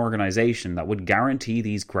off on an organisation that would guarantee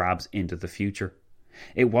these grabs into the future.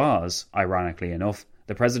 It was, ironically enough,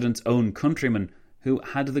 the President's own countrymen who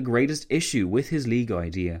had the greatest issue with his League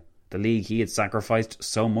idea, the League he had sacrificed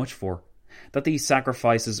so much for. That these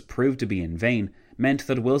sacrifices proved to be in vain meant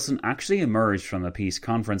that Wilson actually emerged from the peace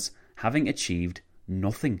conference having achieved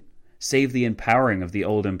nothing, save the empowering of the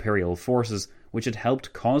old imperial forces which had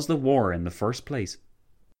helped cause the war in the first place.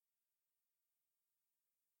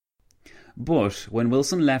 But when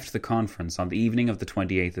Wilson left the conference on the evening of the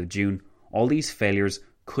 28th of June, all these failures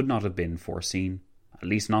could not have been foreseen, at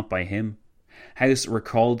least not by him. House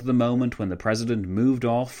recalled the moment when the President moved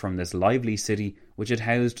off from this lively city which had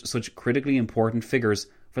housed such critically important figures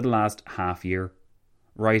for the last half year,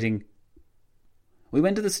 writing, "We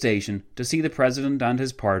went to the station to see the President and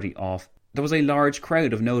his party off. There was a large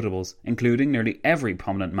crowd of notables, including nearly every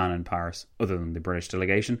prominent man in Paris, other than the British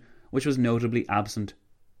delegation, which was notably absent.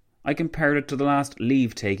 I compared it to the last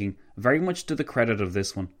leave-taking, very much to the credit of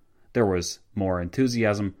this one. There was more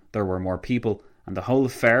enthusiasm, there were more people, and the whole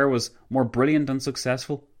affair was more brilliant and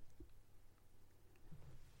successful."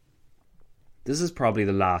 This is probably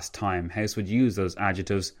the last time House would use those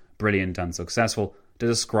adjectives, brilliant and successful, to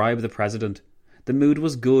describe the President. The mood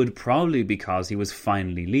was good probably because he was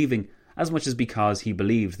finally leaving, as much as because he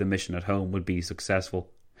believed the mission at home would be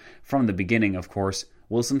successful. From the beginning, of course,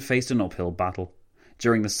 Wilson faced an uphill battle.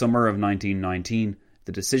 During the summer of 1919,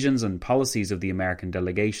 the decisions and policies of the American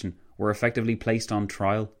delegation were effectively placed on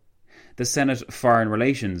trial. The Senate Foreign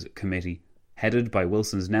Relations Committee, headed by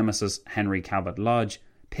Wilson's nemesis Henry Cabot Lodge,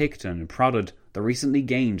 picked and prodded the recently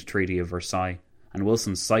gained Treaty of Versailles, and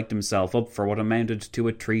Wilson psyched himself up for what amounted to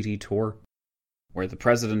a treaty tour. where the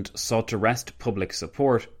president sought to wrest public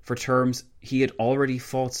support for terms he had already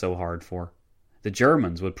fought so hard for. The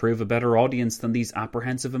Germans would prove a better audience than these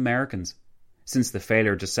apprehensive Americans. Since the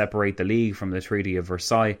failure to separate the League from the Treaty of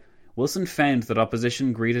Versailles, Wilson found that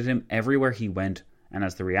opposition greeted him everywhere he went, and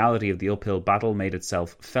as the reality of the uphill battle made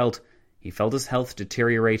itself felt, he felt his health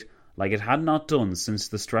deteriorate like it had not done since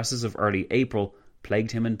the stresses of early April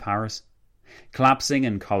plagued him in Paris. Collapsing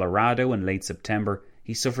in Colorado in late September,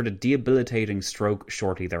 he suffered a debilitating stroke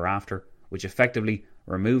shortly thereafter, which effectively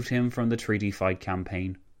removed him from the treaty fight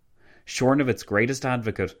campaign. Shorn of its greatest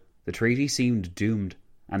advocate, the treaty seemed doomed,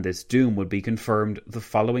 and this doom would be confirmed the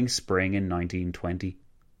following spring in 1920.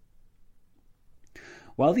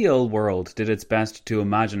 While the old world did its best to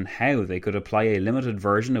imagine how they could apply a limited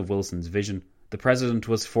version of Wilson's vision, the president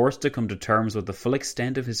was forced to come to terms with the full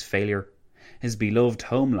extent of his failure. His beloved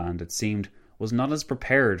homeland, it seemed, was not as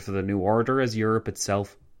prepared for the new order as Europe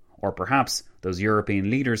itself, or perhaps those European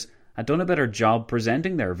leaders had done a better job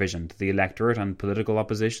presenting their vision to the electorate and political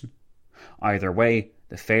opposition. Either way,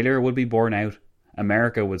 the failure would be borne out.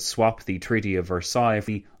 America would swap the Treaty of Versailles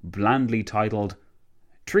for the blandly titled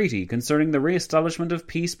Treaty Concerning the Re-establishment of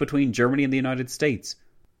Peace between Germany and the United States,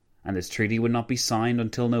 and this treaty would not be signed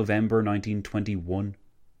until November 1921.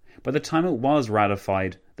 By the time it was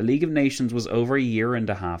ratified, the League of Nations was over a year and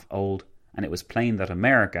a half old, and it was plain that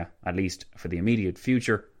America, at least for the immediate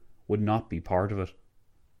future, would not be part of it.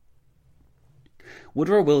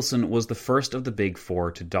 Woodrow Wilson was the first of the Big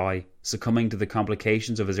Four to die, succumbing to the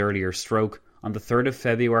complications of his earlier stroke on the 3rd of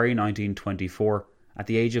February 1924 at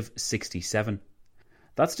the age of 67.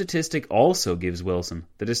 That statistic also gives Wilson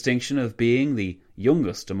the distinction of being the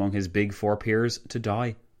youngest among his Big Four peers to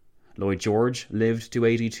die. Lloyd George lived to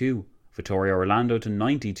 82, Vittorio Orlando to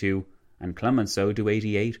 92, and Clemenceau to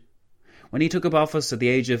 88. When he took up office at the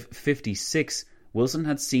age of 56, Wilson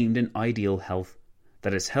had seemed in ideal health.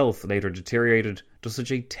 That his health later deteriorated to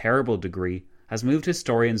such a terrible degree has moved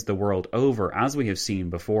historians the world over, as we have seen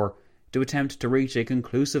before, to attempt to reach a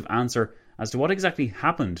conclusive answer as to what exactly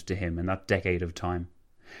happened to him in that decade of time.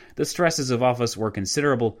 The stresses of office were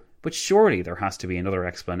considerable, but surely there has to be another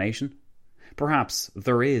explanation. Perhaps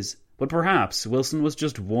there is, but perhaps Wilson was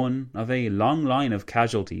just one of a long line of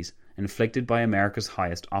casualties inflicted by America's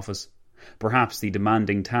highest office. Perhaps the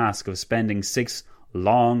demanding task of spending 6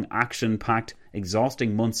 long, action-packed,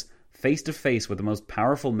 exhausting months face-to-face with the most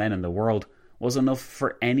powerful men in the world was enough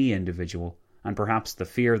for any individual, and perhaps the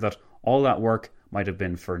fear that all that work might have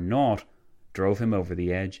been for naught drove him over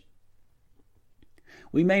the edge.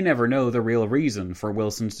 We may never know the real reason for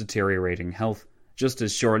Wilson's deteriorating health, just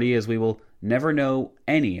as surely as we will never know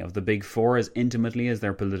any of the Big Four as intimately as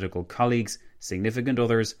their political colleagues, significant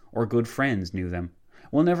others, or good friends knew them.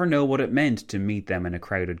 We'll never know what it meant to meet them in a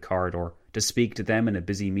crowded corridor, to speak to them in a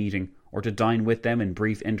busy meeting, or to dine with them in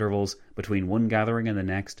brief intervals between one gathering and the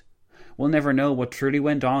next. We'll never know what truly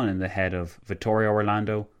went on in the head of Vittorio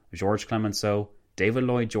Orlando, George Clemenceau, David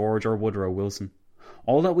Lloyd George, or Woodrow Wilson.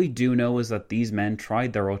 All that we do know is that these men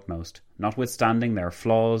tried their utmost, notwithstanding their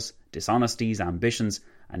flaws, dishonesties, ambitions,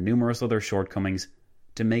 and numerous other shortcomings,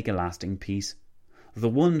 to make a lasting peace. The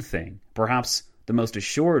one thing, perhaps the most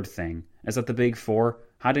assured thing, is that the Big Four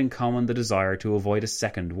had in common the desire to avoid a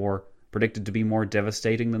second war, predicted to be more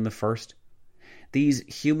devastating than the first. These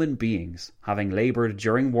human beings, having laboured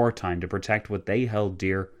during wartime to protect what they held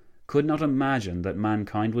dear, could not imagine that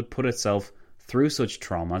mankind would put itself through such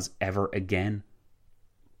traumas ever again.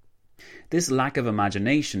 This lack of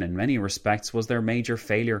imagination in many respects was their major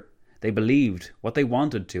failure. They believed what they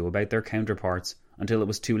wanted to about their counterparts until it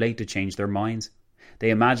was too late to change their minds. They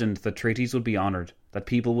imagined that treaties would be honoured, that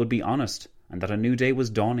people would be honest, and that a new day was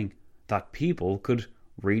dawning, that people could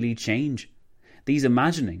really change. These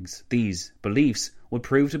imaginings, these beliefs, would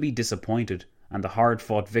prove to be disappointed, and the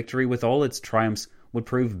hard-fought victory with all its triumphs would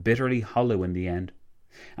prove bitterly hollow in the end.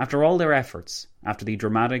 After all their efforts, after the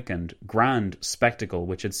dramatic and grand spectacle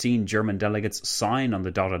which had seen German delegates sign on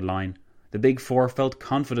the dotted line, the Big Four felt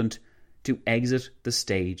confident to exit the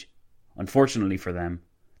stage. Unfortunately for them,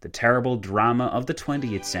 the terrible drama of the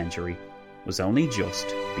 20th century was only just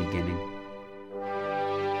beginning.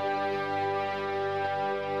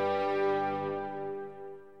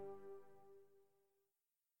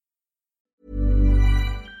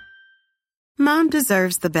 Mom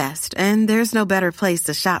deserves the best, and there's no better place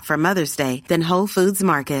to shop for Mother's Day than Whole Foods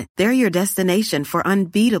Market. They're your destination for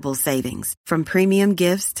unbeatable savings, from premium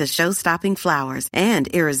gifts to show-stopping flowers and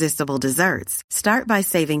irresistible desserts. Start by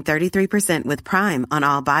saving 33% with Prime on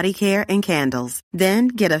all body care and candles. Then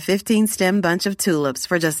get a 15-stem bunch of tulips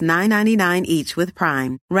for just $9.99 each with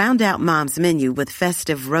Prime. Round out Mom's menu with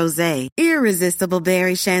festive rosé, irresistible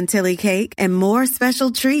berry chantilly cake, and more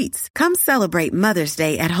special treats. Come celebrate Mother's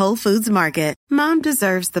Day at Whole Foods Market. Mom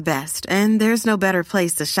deserves the best, and there's no better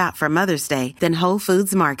place to shop for Mother's Day than Whole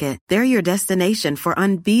Foods Market. They're your destination for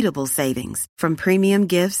unbeatable savings, from premium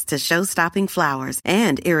gifts to show-stopping flowers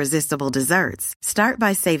and irresistible desserts. Start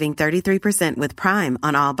by saving 33% with Prime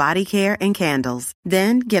on all body care and candles.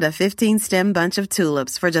 Then get a 15-stem bunch of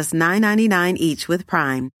tulips for just $9.99 each with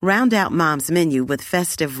Prime. Round out Mom's menu with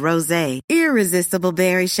festive rosé, irresistible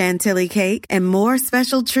berry chantilly cake, and more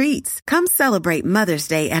special treats. Come celebrate Mother's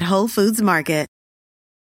Day at Whole Foods Market.